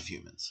bunch of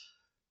humans.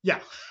 Yeah.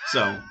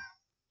 So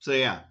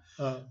yeah.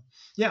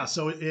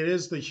 So it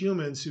is the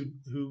humans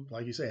who,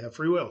 like you say, have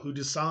free will, who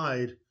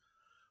decide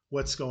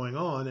what's going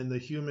on, and the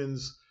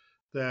humans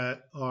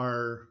that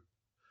are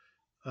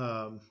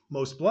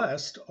most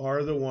blessed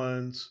are the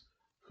ones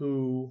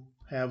who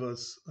have a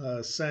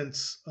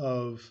sense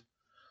of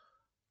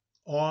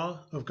awe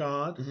of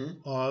God.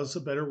 Awe is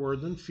a better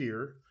word than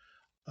fear.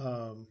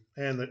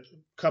 And the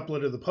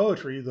couplet of the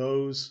poetry,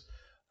 those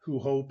who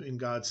hope in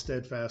God's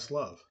steadfast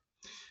love.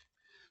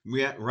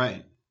 Yeah,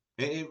 right.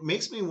 It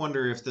makes me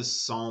wonder if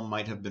this psalm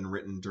might have been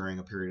written during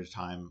a period of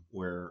time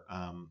where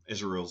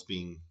Israel's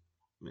being,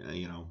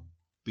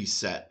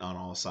 beset on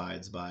all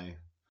sides by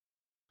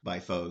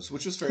foes,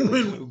 which was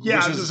fairly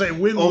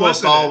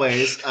almost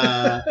always.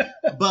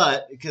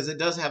 But because it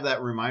does have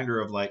that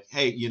reminder of like,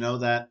 hey,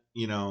 that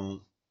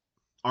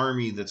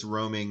army that's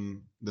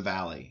roaming the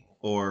valley,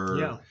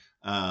 or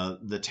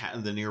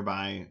the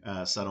nearby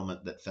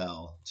settlement that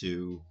fell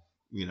to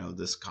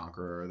this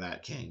conqueror or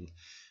that king.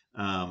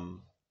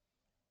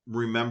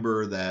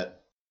 Remember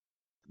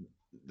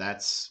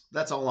that's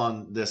all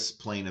on this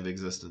plane of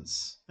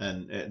existence,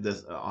 and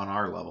this on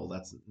our level.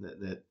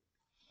 That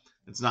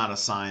it's not a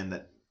sign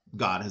that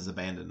God has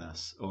abandoned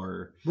us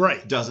or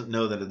doesn't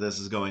know that this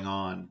is going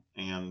on,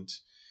 and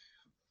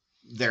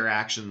their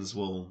actions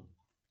will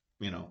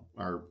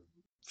are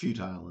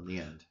futile in the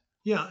end.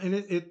 Yeah, and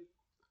it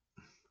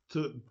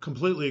to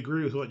completely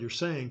agree with what you're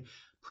saying,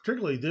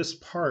 particularly this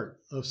part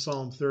of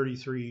Psalm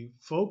 33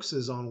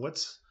 focuses on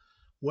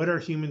what are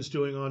humans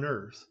doing on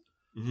earth,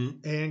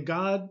 and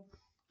God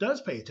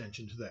does pay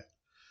attention to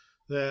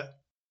that.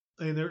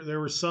 And there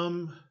were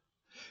some.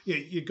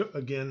 You go,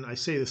 again, I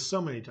say this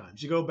so many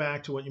times. You go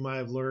back to what you might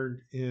have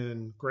learned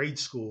in grade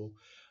school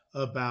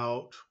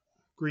about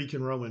Greek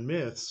and Roman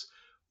myths,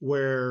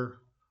 where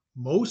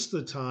most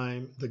of the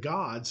time the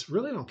gods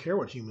really don't care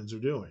what humans are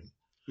doing.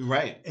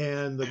 Right.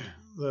 And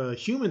the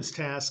human's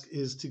task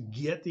is to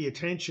get the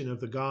attention of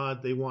the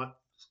god they want,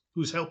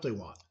 whose help they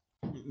want.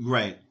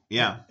 Right.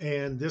 Yeah.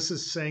 And this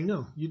is saying,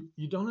 no,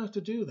 you don't have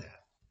to do that,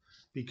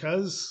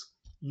 because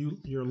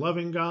you're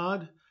loving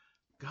God.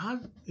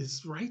 God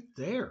is right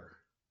there.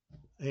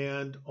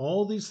 And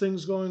all these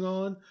things going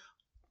on,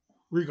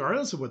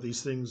 regardless of what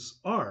these things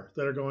are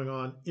that are going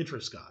on,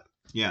 interest God.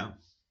 Yeah.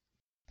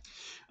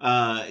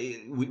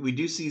 We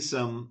do see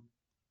some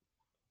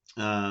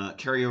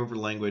carryover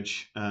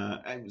language,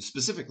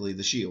 specifically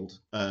the shield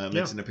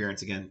makes an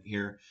appearance again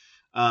here.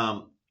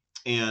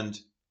 And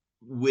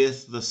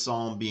with the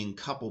psalm being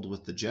coupled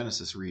with the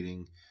Genesis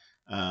reading,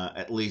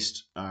 at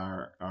least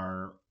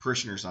our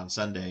parishioners on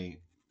Sunday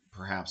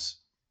perhaps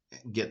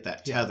get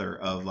that tether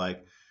of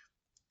like,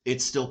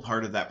 it's still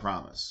part of that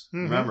promise.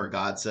 Remember,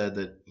 God said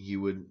that he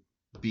would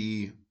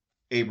be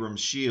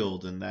Abram's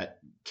shield, and that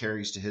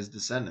carries to his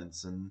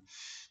descendants. And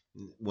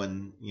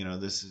when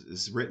this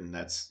is written,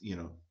 that's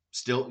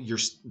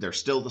they're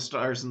still the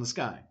stars in the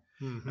sky,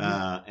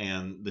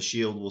 and the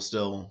shield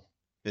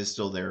is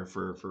still there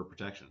for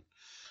protection.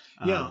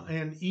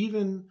 And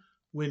even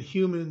when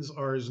humans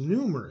are as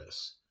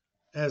numerous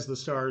as the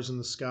stars in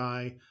the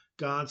sky,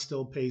 God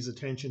still pays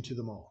attention to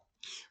them all.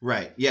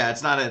 Right. Yeah.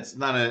 It's not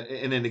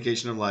an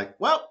indication of like,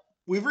 well,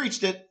 we've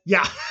reached it.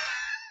 Yeah.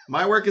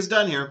 My work is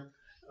done here.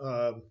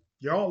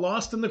 You're all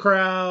lost in the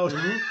crowd.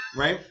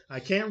 Right. I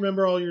can't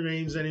remember all your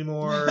names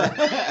anymore.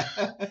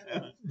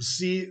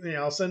 See,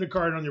 I'll send a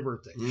card on your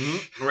birthday.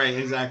 Right.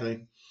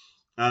 Exactly.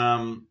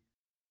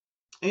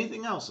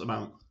 Anything else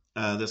about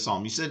this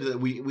psalm? You said that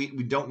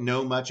we don't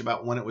know much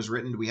about when it was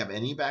written. Do we have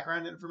any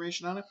background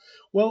information on it?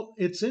 Well,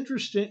 it's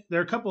interesting. There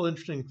are a couple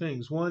interesting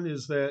things. One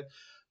is that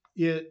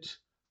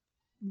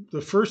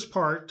the first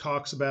part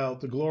talks about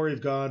the glory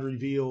of God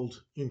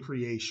revealed in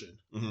creation.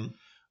 Mm-hmm.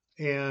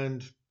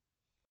 And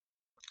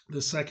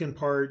the second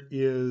part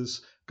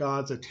is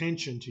God's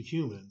attention to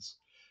humans.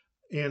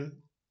 And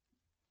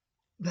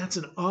that's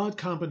an odd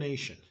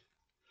combination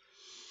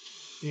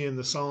in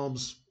the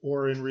Psalms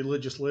or in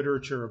religious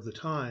literature of the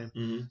time.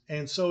 Mm-hmm.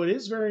 And so it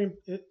is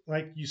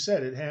like you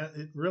said,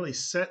 it really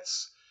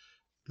sets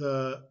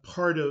the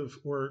part of,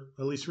 or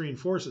at least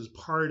reinforces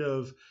part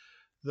of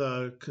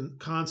the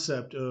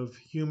concept of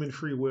human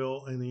free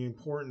will and the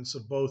importance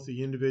of both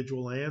the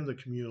individual and the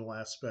communal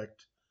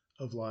aspect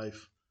of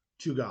life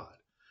to God.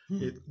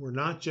 We're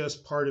not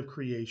just part of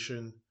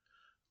creation.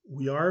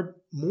 We are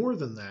more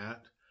than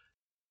that,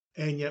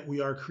 and yet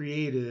we are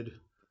created,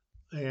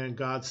 and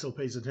God still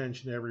pays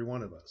attention to every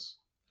one of us.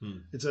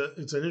 It's an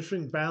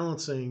interesting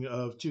balancing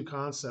of two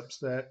concepts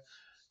that,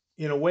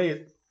 in a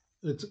way,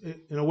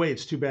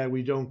 it's too bad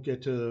we don't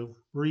get to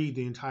read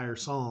the entire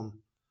psalm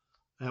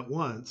at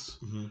once,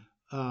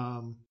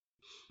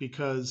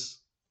 because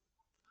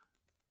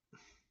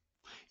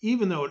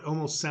even though it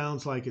almost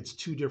sounds like it's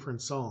two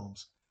different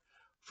psalms,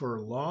 for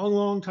a long,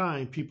 long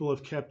time, people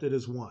have kept it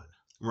as one.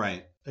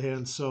 Right.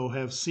 And so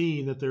have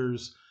seen that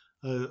there's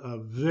a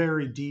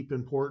very deep,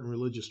 important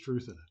religious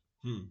truth in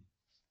it.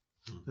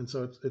 And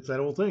so it's that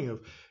whole thing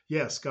of,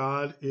 yes,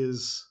 God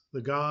is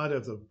the God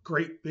of the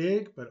great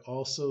big, but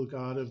also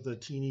God of the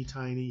teeny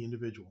tiny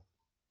individual.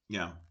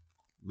 Yeah.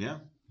 Yeah.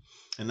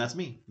 And that's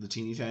me, the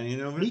teeny tiny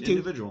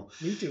individual.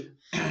 Me too.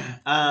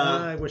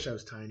 I wish I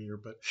was tinier,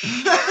 but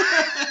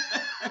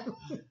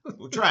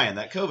we're trying.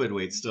 That COVID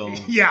weight's still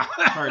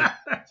hard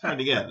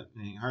to get.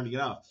 Hard to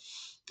get off.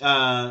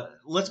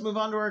 Let's move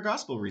on to our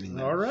gospel reading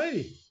then. All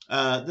righty.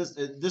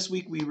 This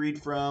week we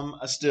read from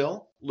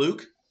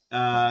Luke,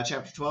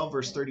 chapter 12,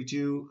 verse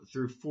 32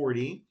 through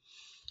 40.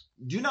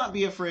 Do not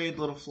be afraid,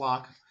 little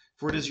flock,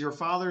 for it is your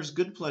Father's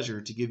good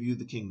pleasure to give you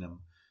the kingdom.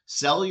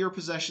 Sell your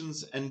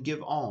possessions and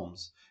give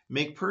alms.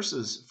 Make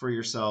purses for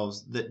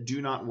yourselves that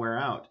do not wear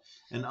out,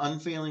 an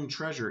unfailing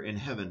treasure in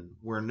heaven,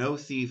 where no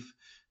thief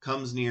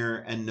comes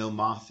near and no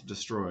moth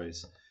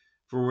destroys.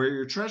 For where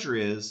your treasure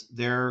is,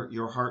 there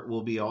your heart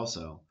will be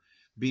also.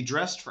 Be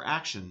dressed for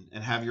action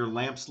and have your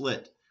lamps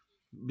lit.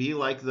 Be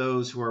like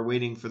those who are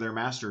waiting for their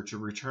master to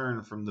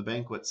return from the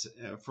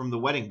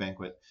wedding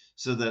banquet,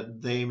 so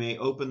that they may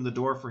open the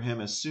door for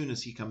him as soon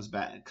as he comes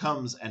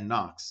and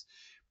knocks.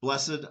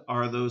 Blessed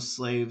are those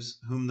slaves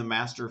whom the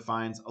master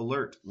finds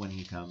alert when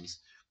he comes.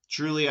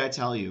 Truly I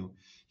tell you,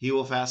 he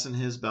will fasten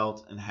his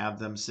belt and have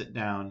them sit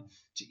down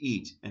to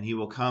eat, and he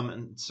will come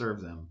and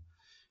serve them.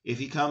 If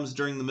he comes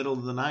during the middle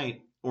of the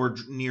night or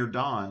near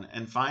dawn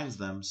and finds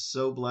them,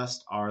 so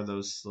blessed are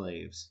those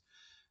slaves.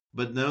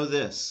 But know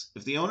this,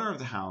 if the owner of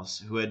the house,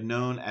 who had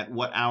known at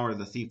what hour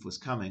the thief was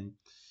coming,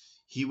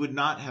 he would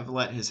not have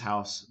let his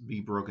house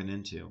be broken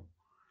into.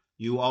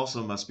 You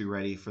also must be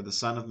ready, for the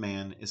Son of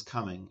Man is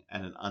coming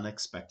at an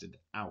unexpected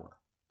hour.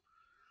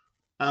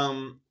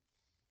 I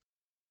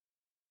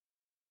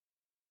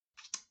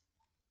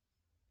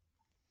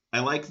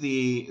like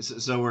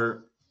so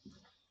we're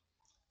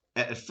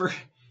at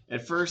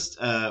first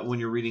when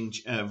you're reading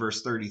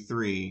verse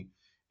 33,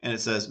 and it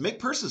says, "Make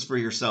purses for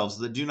yourselves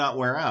that do not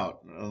wear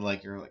out."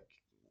 You're like,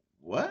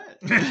 what?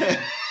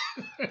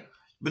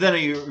 But then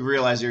you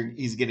realize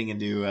he's getting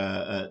into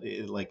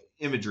like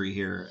imagery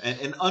here,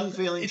 an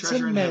unfailing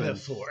treasure in heaven.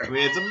 It's a metaphor. I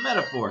mean, it's a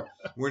metaphor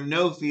where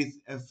no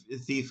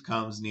thief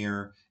comes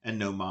near and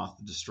no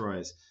moth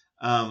destroys.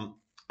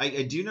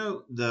 I do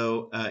know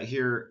though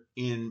here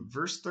in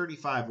verse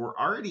 35, we're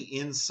already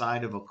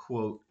inside of a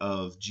quote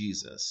of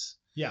Jesus.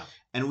 Yeah,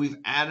 and we've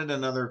added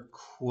another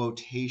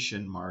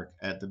quotation mark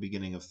at the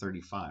beginning of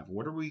 35.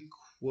 What are we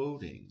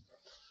quoting?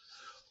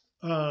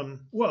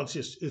 Well,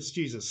 it's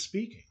Jesus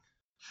speaking.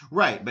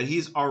 Right, but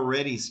he's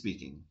already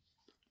speaking.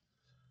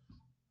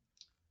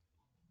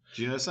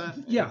 Do you notice that?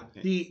 Yeah.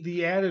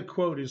 The added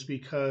quote is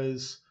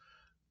because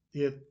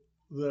the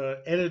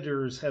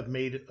editors have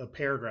made a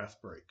paragraph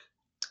break.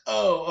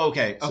 Oh,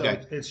 okay. So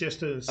it's just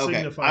to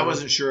signify. I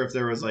wasn't sure if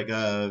there was like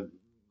a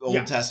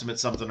Old Testament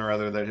something or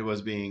other that it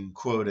was being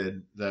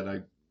quoted that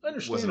I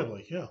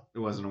understandably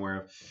wasn't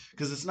aware of,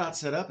 because it's not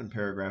set up in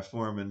paragraph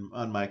form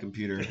on my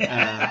computer.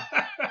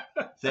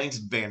 Thanks,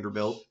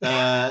 Vanderbilt.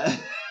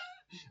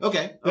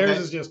 Okay. Theirs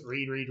is just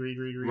read.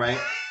 Right.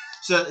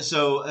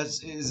 So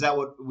is that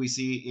what we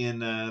see in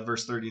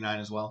verse 39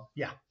 as well?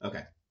 Yeah.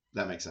 Okay.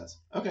 That makes sense.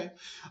 Okay.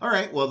 All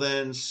right. Well,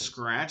 then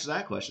scratch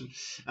that question.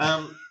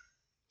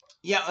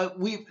 We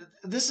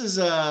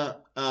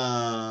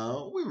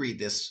read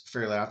this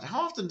fairly often.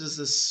 How often does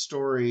this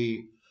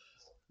story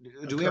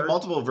do we have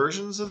multiple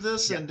versions of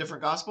this in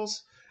different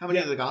gospels? How many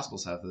of the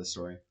gospels have this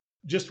story?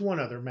 Just one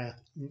other,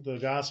 the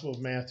Gospel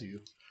of Matthew.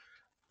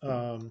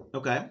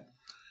 Okay.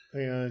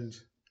 And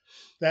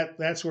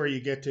that's where you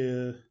get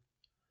to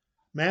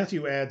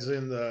Matthew adds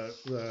in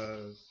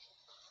the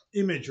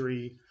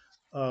imagery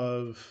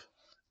of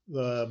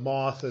the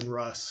moth and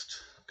rust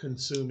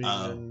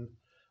consuming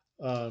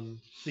and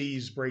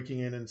thieves breaking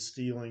in and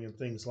stealing and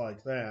things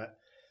like that.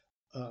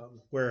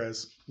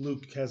 Whereas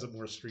Luke has it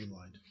more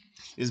streamlined.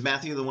 Is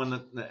Matthew the one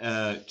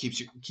that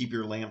keep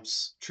your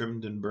lamps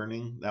trimmed and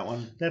burning? That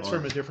one? That's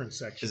from a different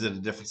section. Is it a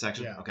different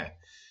section? Yeah. Okay.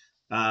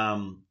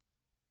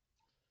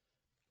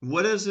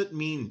 What does it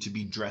mean to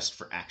be dressed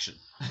for action?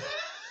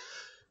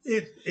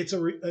 It's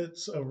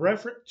a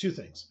reference. Two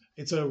things.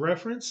 It's a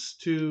reference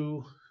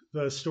to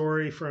the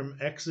story from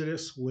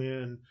Exodus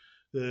when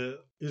the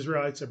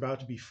Israelites are about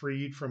to be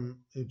freed from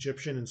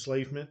Egyptian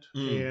enslavement,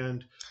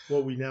 and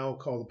what we now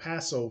call the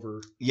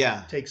Passover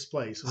takes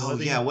place.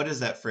 What is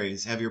that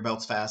phrase? Have your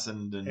belts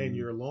fastened and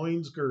your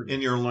loins girded.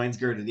 And your loins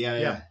girded.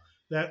 Yeah.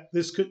 That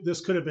this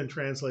could have been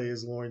translated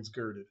as loins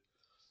girded.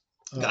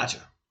 Gotcha.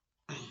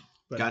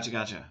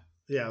 Gotcha.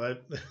 Yeah,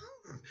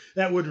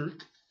 that would a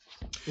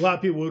lot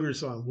of people would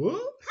respond,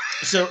 what?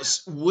 So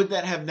would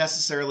that have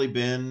necessarily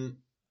been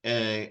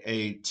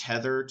a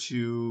tether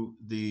to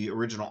the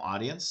original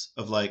audience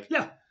of like,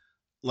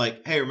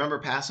 hey, remember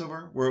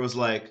Passover where it was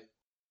like,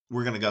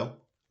 we're gonna go,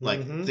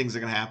 like things are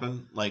gonna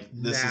happen, like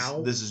this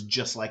is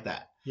just like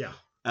that.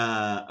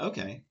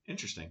 Okay,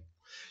 interesting.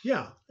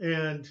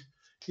 And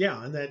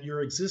that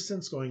your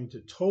existence going to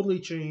totally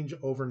change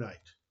overnight.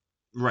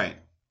 Right.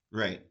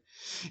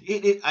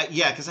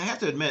 Because I have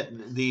to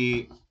admit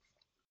the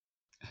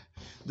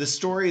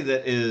story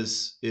that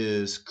is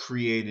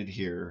created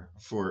here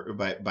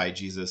by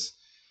Jesus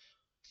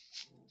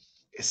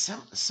is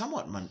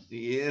somewhat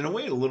in a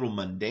way a little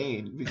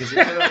mundane, because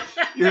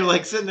you're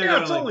like sitting there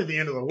going, it's only the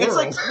end of the world. It's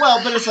like,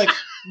 but it's like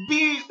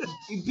be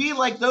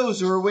like those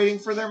who are waiting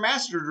for their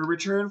master to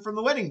return from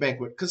the wedding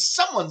banquet, because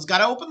someone's got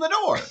to open the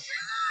door.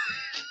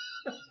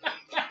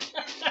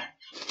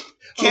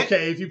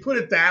 Okay, if you put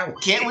it that way.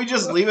 Can't we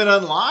just leave it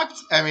unlocked?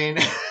 I mean,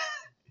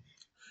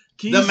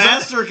 the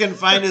master can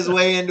find his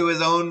way into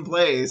his own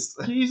place.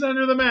 Keys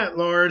under the mat,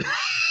 Lord.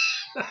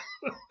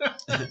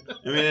 I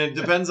mean, it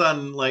depends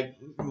on like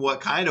what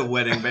kind of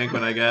wedding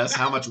banquet, I guess,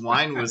 how much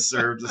wine was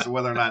served as to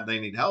whether or not they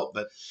need help.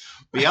 But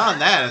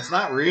beyond that, it's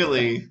not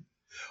really.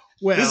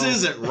 This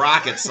isn't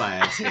rocket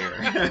science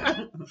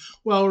here.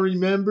 Well,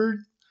 remember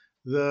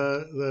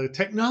the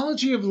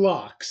technology of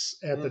locks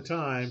at the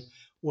time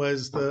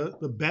was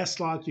the best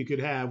lock you could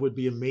have would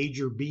be a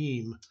major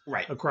beam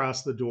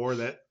across the door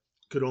that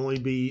could only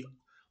be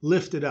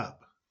lifted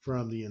up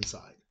from the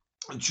inside.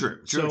 True.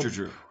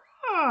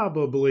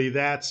 Probably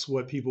that's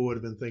what people would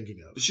have been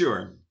thinking of.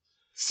 Sure.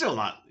 Still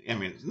not, I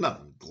mean,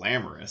 nothing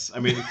glamorous. I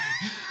mean,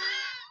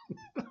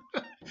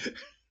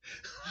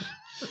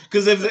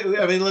 because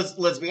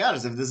let's be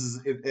honest. If this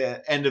is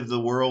end of the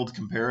world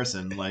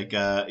comparison, like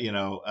as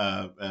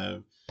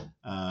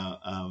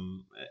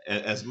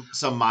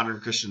some modern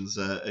Christians,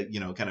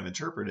 kind of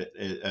interpret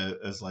it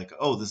as like,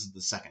 oh, this is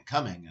the second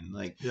coming, and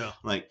like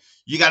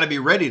you got to be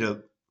ready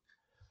to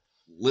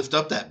lift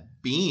up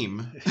that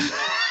beam.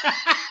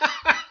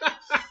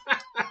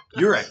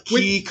 You're a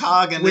key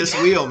cog in this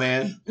wheel,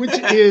 man. Which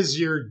is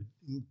your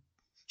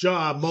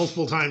job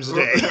multiple times a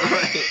day.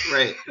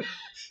 Right.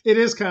 It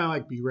is kind of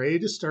like be ready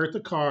to start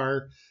the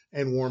car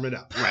and warm it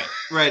up.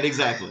 Right,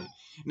 exactly.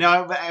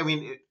 Now, I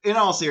mean, in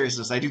all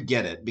seriousness, I do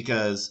get it,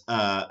 because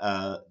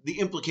the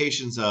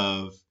implications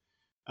of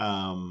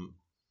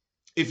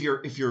if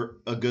you're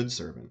a good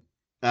servant,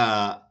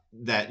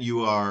 that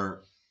you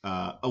are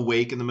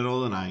awake in the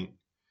middle of the night,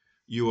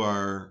 you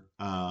are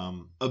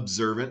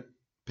observant,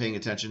 paying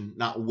attention,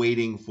 not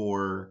waiting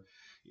for.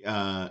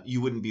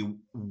 You wouldn't be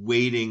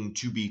waiting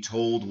to be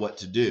told what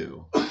to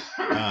do.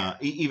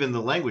 Even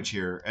the language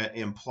here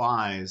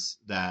implies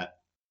that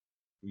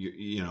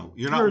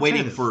you're not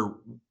waiting for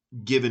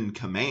given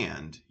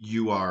command.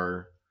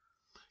 You're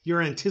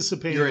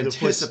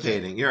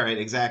anticipating. You're right,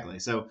 exactly.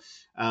 So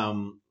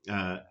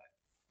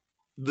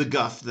the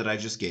guff that I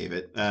just gave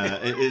it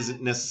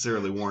isn't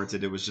necessarily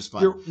warranted. It was just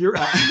fun. You're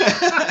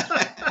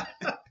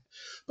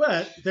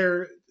but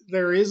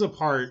there is a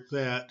part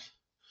that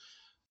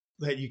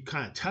you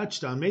kind of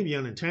touched on, maybe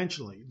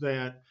unintentionally,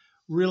 that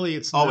really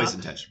it's always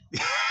intentional.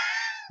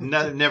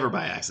 Never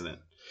by accident.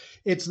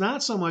 It's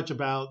not so much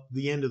about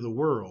the end of the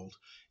world.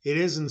 It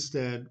is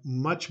instead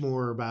much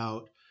more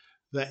about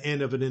the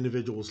end of an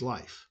individual's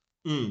life.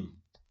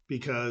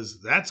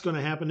 Because that's going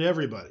to happen to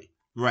everybody.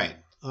 Right.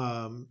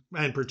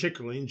 And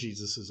particularly in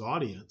Jesus's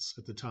audience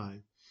at the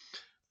time.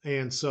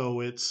 And so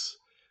it's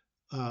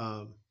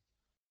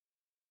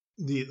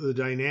the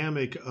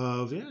dynamic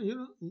of,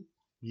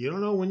 you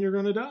don't know when you're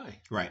going to die.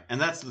 Right.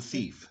 And that's the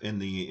thief in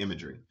the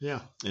imagery. Yeah.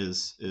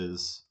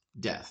 Is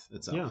death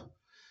itself. Yeah.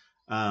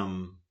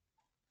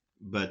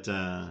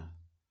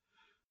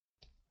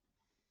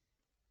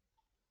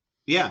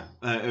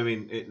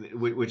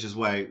 Which is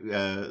why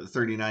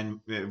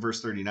 39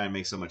 verse 39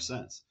 makes so much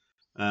sense.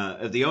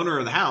 The owner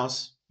of the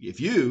house, if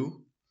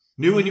you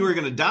knew when you were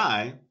going to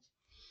die,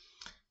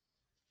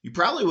 you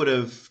probably would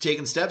have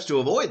taken steps to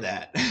avoid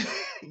that.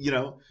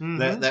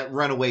 That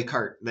runaway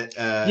cart that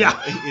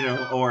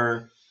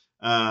or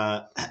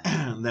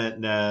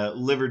that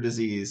liver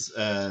disease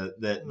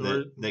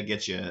that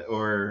gets you,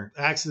 or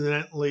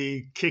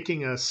accidentally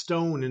kicking a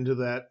stone into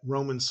that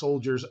Roman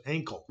soldier's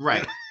ankle.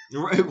 Right.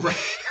 Right.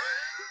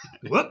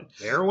 Whoop,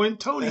 there went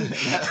Tony.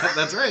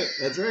 That's right.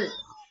 That's right.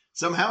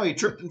 Somehow he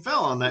tripped and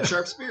fell on that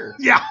sharp spear.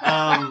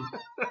 Yeah.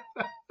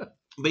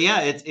 But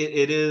yeah, it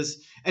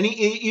is, and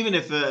even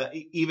if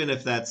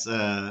that's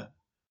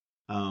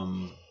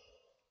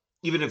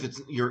even if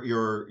it's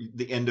your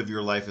the end of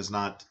your life is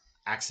not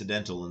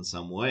accidental in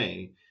some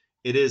way,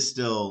 it is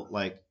still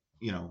like,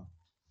 you know,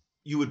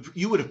 you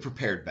would have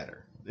prepared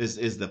better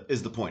is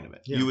the point of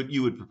it. Yeah.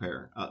 You would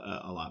prepare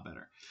a lot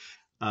better.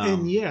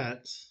 And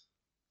yet,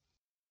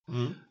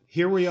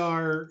 here we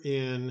are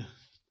in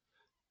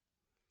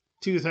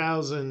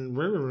 2000.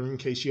 In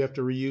case you have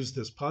to reuse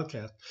this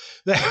podcast,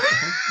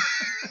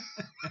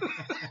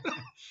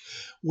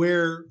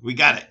 where we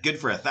got it good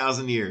for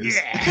 1,000 years.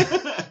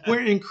 Yeah. Where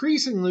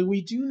increasingly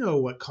we do know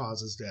what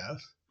causes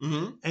death,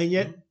 and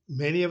yet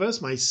many of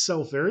us,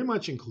 myself very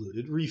much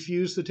included,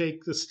 refuse to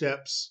take the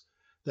steps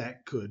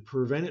that could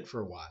prevent it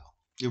for a while.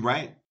 You're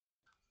right.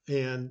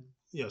 And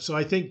so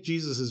I think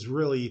Jesus is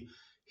really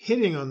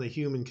hitting on the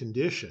human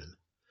condition,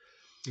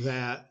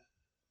 that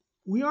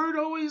we aren't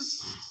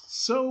always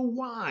so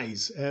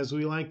wise as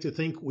we like to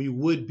think we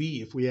would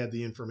be if we had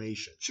the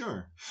information.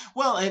 Sure.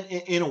 Well,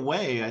 in a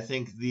way, I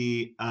think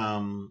the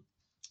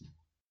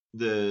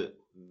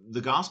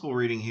gospel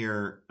reading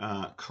here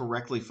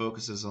correctly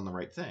focuses on the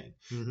right thing.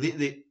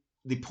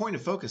 The point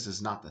of focus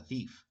is not the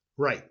thief.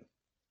 Right.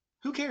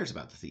 Who cares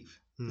about the thief?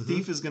 The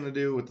thief is going to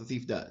do what the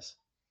thief does.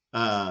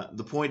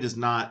 The point is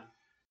not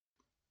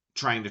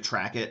trying to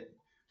track it,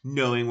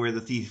 knowing where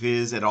the thief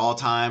is at all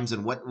times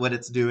and what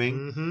it's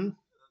doing.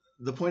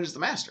 The point is the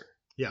master.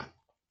 Yeah.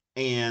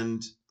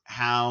 And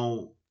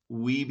how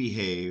we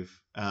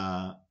behave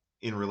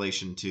in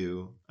relation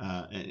to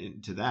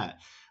that.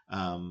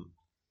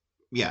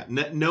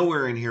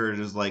 Nowhere in here it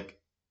is like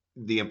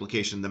the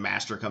implication the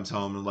master comes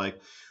home and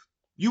like,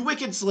 you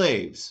wicked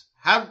slaves,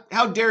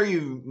 how dare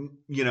you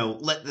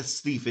let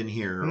this thief in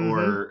here,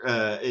 or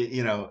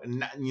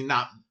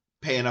not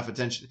pay enough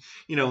attention.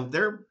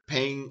 They're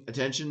paying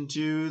attention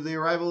to the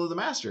arrival of the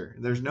master.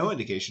 There's no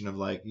indication of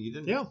like, you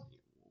didn't. Yeah.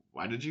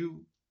 Why didn't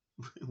you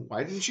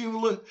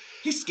look?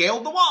 He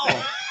scaled the wall.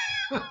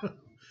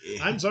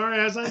 I'm sorry,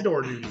 I was on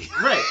door duty.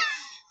 Right.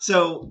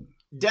 So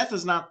death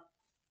is not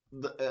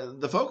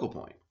the focal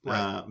point,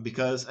 right.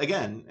 Because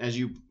again, as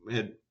you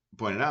had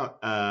pointed out,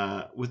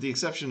 with the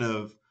exception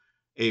of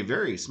a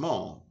very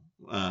small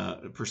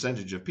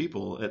percentage of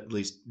people, at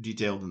least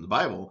detailed in the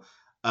Bible,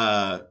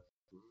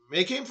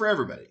 it came for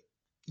everybody.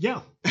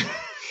 Yeah.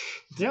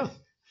 Yeah.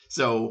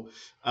 So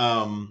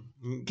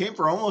it came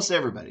for almost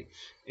everybody.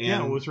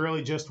 And it was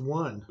really just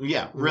one.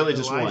 Yeah, really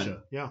just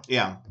Elijah. one.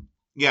 Yeah.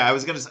 I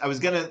was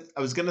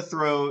gonna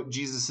throw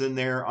Jesus in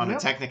there on a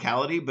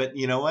technicality, but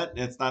you know what?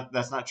 That's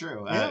not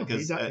true.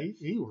 Because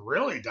he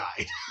really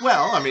died.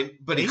 Well, I mean,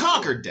 but he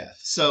conquered death.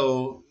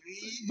 So,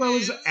 but it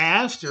was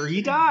after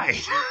he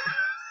died.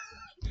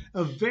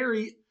 A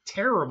very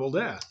terrible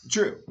death.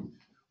 True,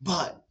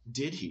 but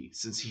did he?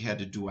 Since he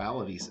had a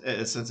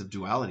sense of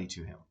duality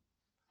to him.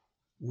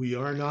 We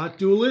are not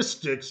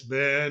dualistics,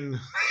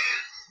 Ben.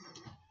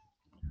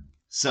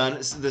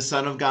 The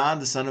Son of God,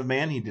 the Son of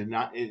Man, he did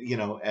not,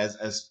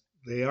 as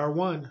they are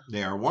one.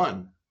 They are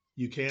one.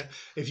 You can't,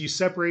 if you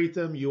separate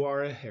them, you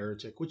are a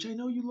heretic, which I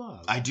know you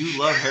love. I do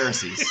love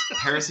heresies.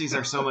 Heresies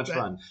are so much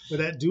fun. But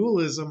that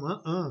dualism,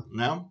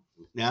 No.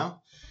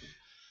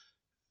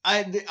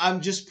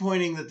 I'm just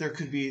pointing that there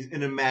could be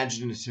an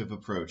imaginative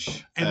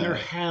approach. And there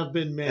have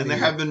been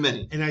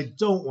many. And I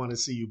don't want to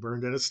see you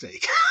burned at a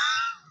stake.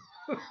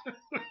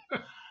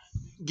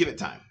 Give it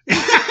time.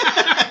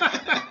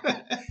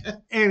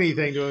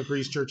 Anything to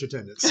increase church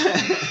attendance.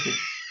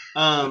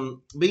 But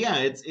yeah,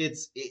 it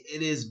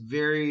is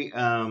very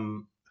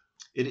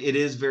it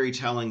is very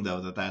telling though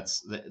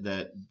that's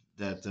the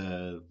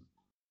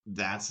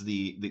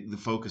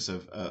focus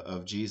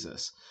of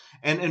Jesus,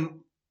 and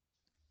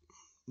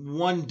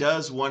one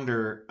does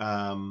wonder.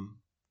 I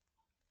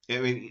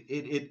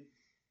mean,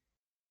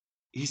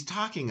 he's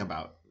talking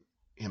about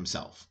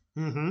himself.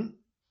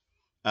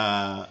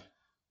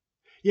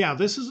 Yeah,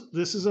 this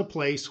is a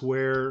place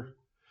where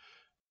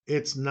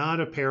it's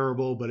not a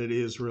parable, but it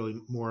is really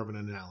more of an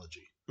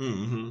analogy.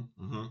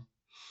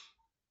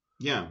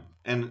 Yeah,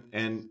 and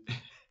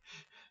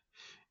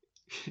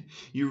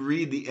you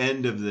read the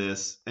end of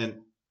this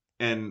and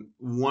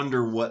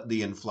wonder what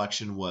the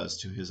inflection was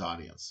to his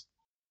audience.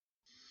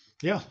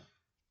 Yeah,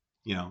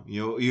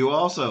 you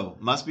also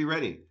must be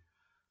ready,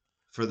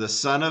 for the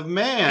Son of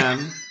Man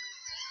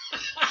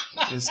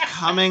is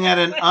coming at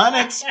an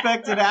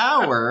unexpected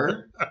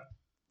hour.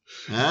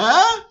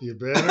 Huh? You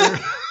better.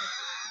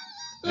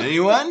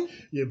 Anyone?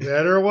 You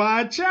better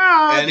watch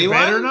out. Anyone?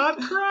 You better not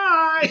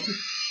cry.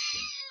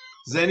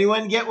 Does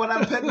anyone get what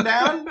I'm putting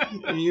down?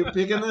 Are you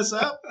picking this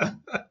up?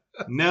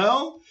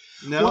 No.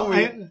 Well,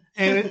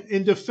 and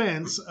in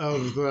defense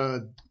of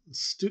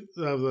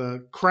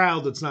the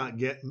crowd that's not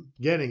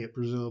getting it,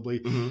 presumably,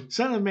 mm-hmm.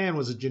 Son of Man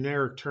was a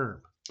generic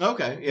term.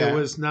 Okay, yeah. It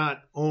was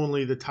not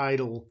only the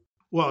title.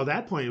 Well, at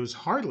that point, it was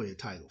hardly a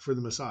title for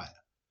the Messiah.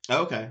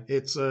 Okay.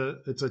 It's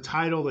a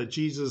title that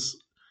Jesus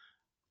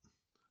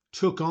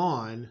took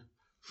on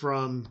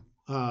from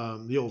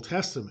the Old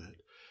Testament,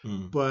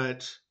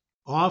 but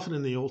often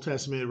in the Old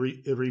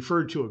Testament it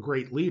referred to a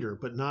great leader,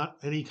 but not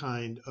any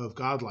kind of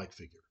godlike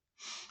figure.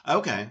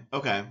 Okay.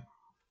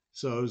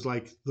 So it was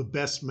like the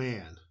best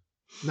man,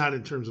 not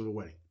in terms of a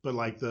wedding, but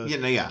like the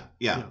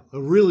a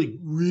really,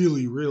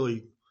 really,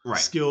 really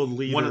skilled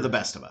leader, one of the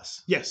best of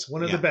us. Yes,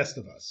 one of the best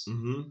of us.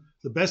 Mm-hmm.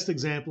 The best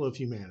example of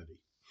humanity.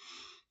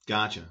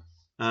 Gotcha.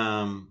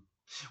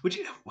 Would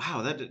you?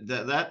 Wow,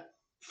 that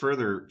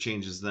further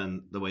changes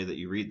then the way that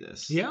you read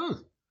this. Yeah.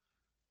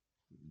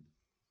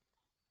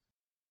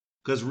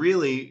 Because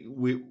really,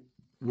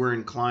 we're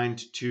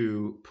inclined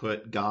to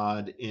put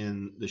God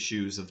in the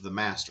shoes of the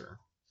master,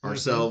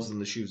 ourselves in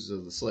the shoes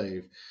of the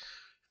slave.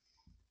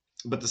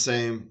 But the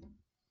same,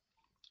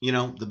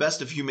 the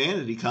best of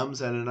humanity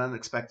comes at an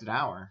unexpected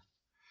hour.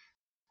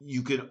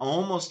 You could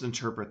almost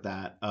interpret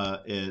that,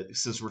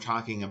 since we're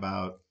talking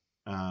about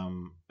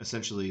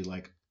essentially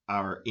like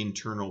our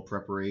internal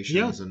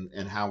preparations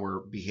and how we're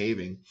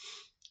behaving.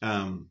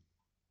 The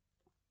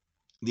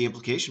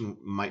implication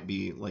might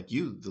be like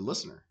you, the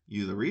listener,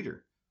 you, the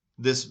reader,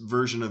 this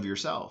version of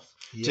yourself,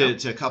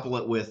 to couple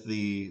it with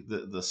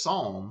the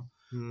psalm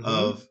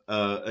of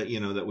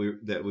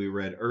that we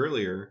read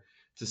earlier,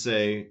 to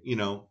say,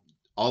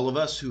 all of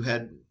us who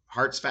had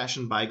hearts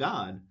fashioned by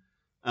God,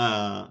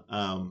 have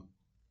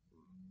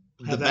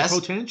the best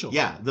potential.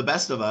 Yeah, the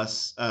best of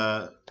us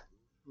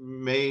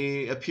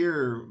may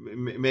appear,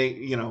 may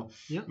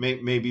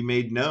be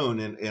made known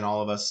in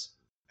all of us,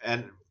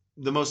 and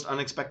the most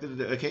unexpected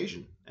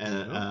occasion,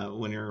 and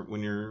when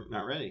you're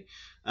not ready.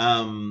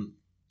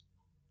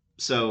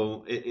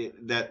 So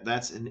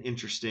that's an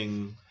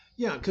interesting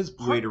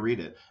way to read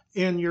it.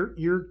 And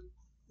you're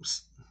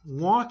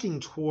walking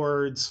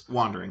towards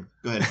wandering.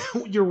 Go ahead.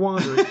 You're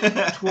wandering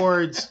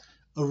towards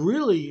a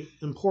really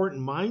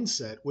important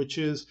mindset, which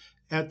is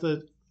at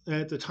the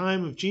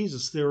time of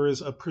Jesus, there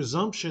is a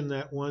presumption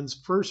that one's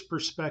first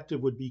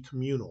perspective would be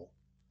communal,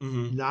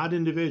 not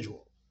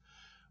individual.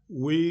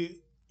 We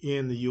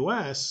in the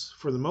U.S.,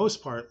 for the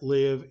most part,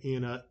 live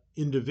in an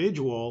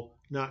individual,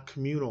 not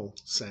communal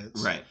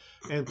sense. Right.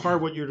 And part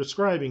of what you're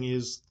describing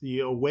is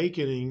the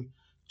awakening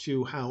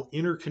to how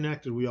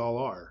interconnected we all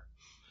are.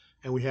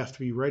 And we have to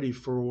be ready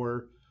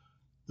for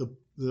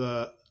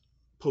the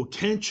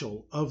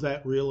potential of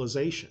that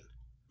realization.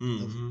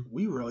 Of,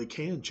 we really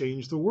can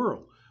change the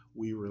world.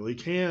 We really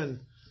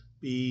can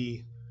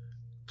be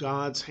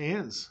God's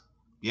hands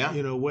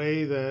in a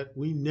way that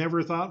we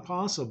never thought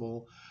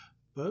possible.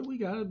 But we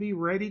got to be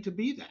ready to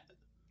be that.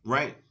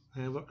 Right.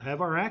 Have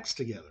our acts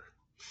together.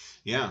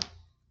 Yeah.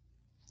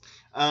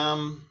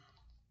 Well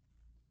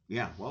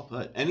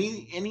put.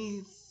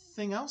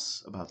 Anything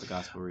else about the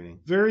gospel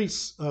reading?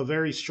 A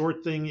very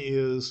short thing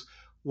is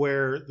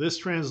where this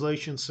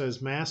translation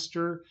says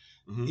master.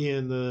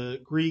 In the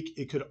Greek,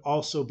 it could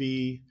also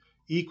be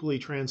equally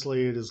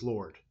translated as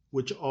Lord,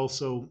 which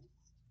also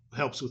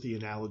helps with the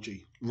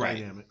analogy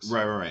dynamics.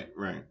 Right.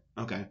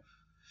 Okay.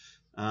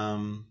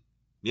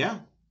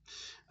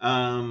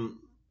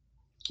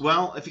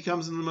 Well, if he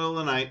comes in the middle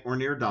of the night or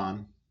near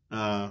dawn,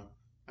 my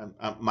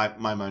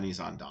money's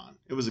on dawn.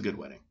 It was a good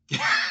wedding.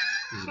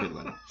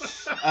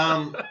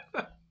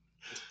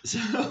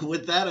 So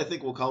with that, I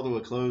think we'll call to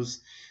a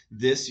close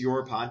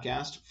your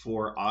podcast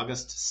for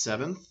August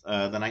 7th,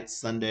 the night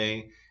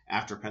Sunday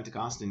after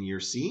Pentecost in year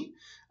C.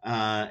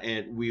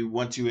 And we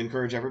want to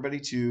encourage everybody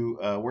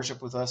to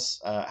worship with us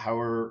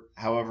however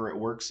it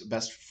works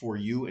best for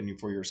you and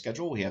for your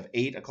schedule. We have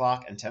 8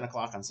 o'clock and 10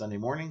 o'clock on Sunday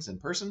mornings in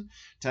person.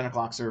 10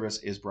 o'clock service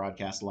is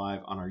broadcast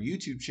live on our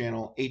YouTube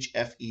channel,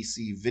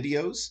 HFEC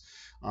Videos.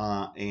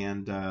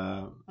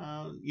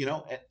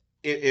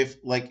 If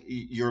like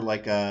you're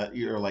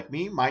like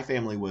me, my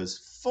family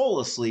was full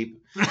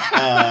asleep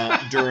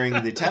during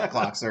the 10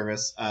 o'clock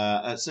service.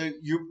 So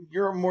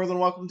you're more than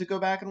welcome to go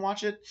back and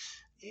watch it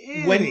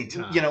when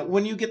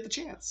you get the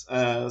chance.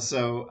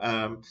 Until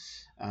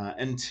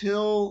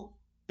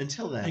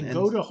then, and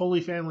go to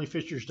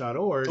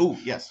holyfamilyfishers.org. Oh,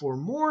 yes, for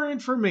more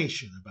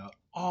information about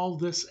all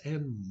this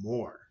and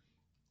more.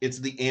 It's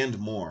the and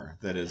more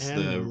that is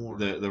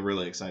the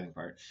really exciting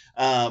part.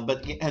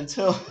 But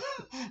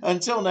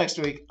until next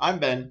week, I'm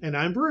Ben. And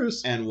I'm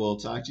Bruce. And we'll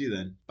talk to you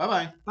then.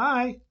 Bye-bye.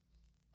 Bye.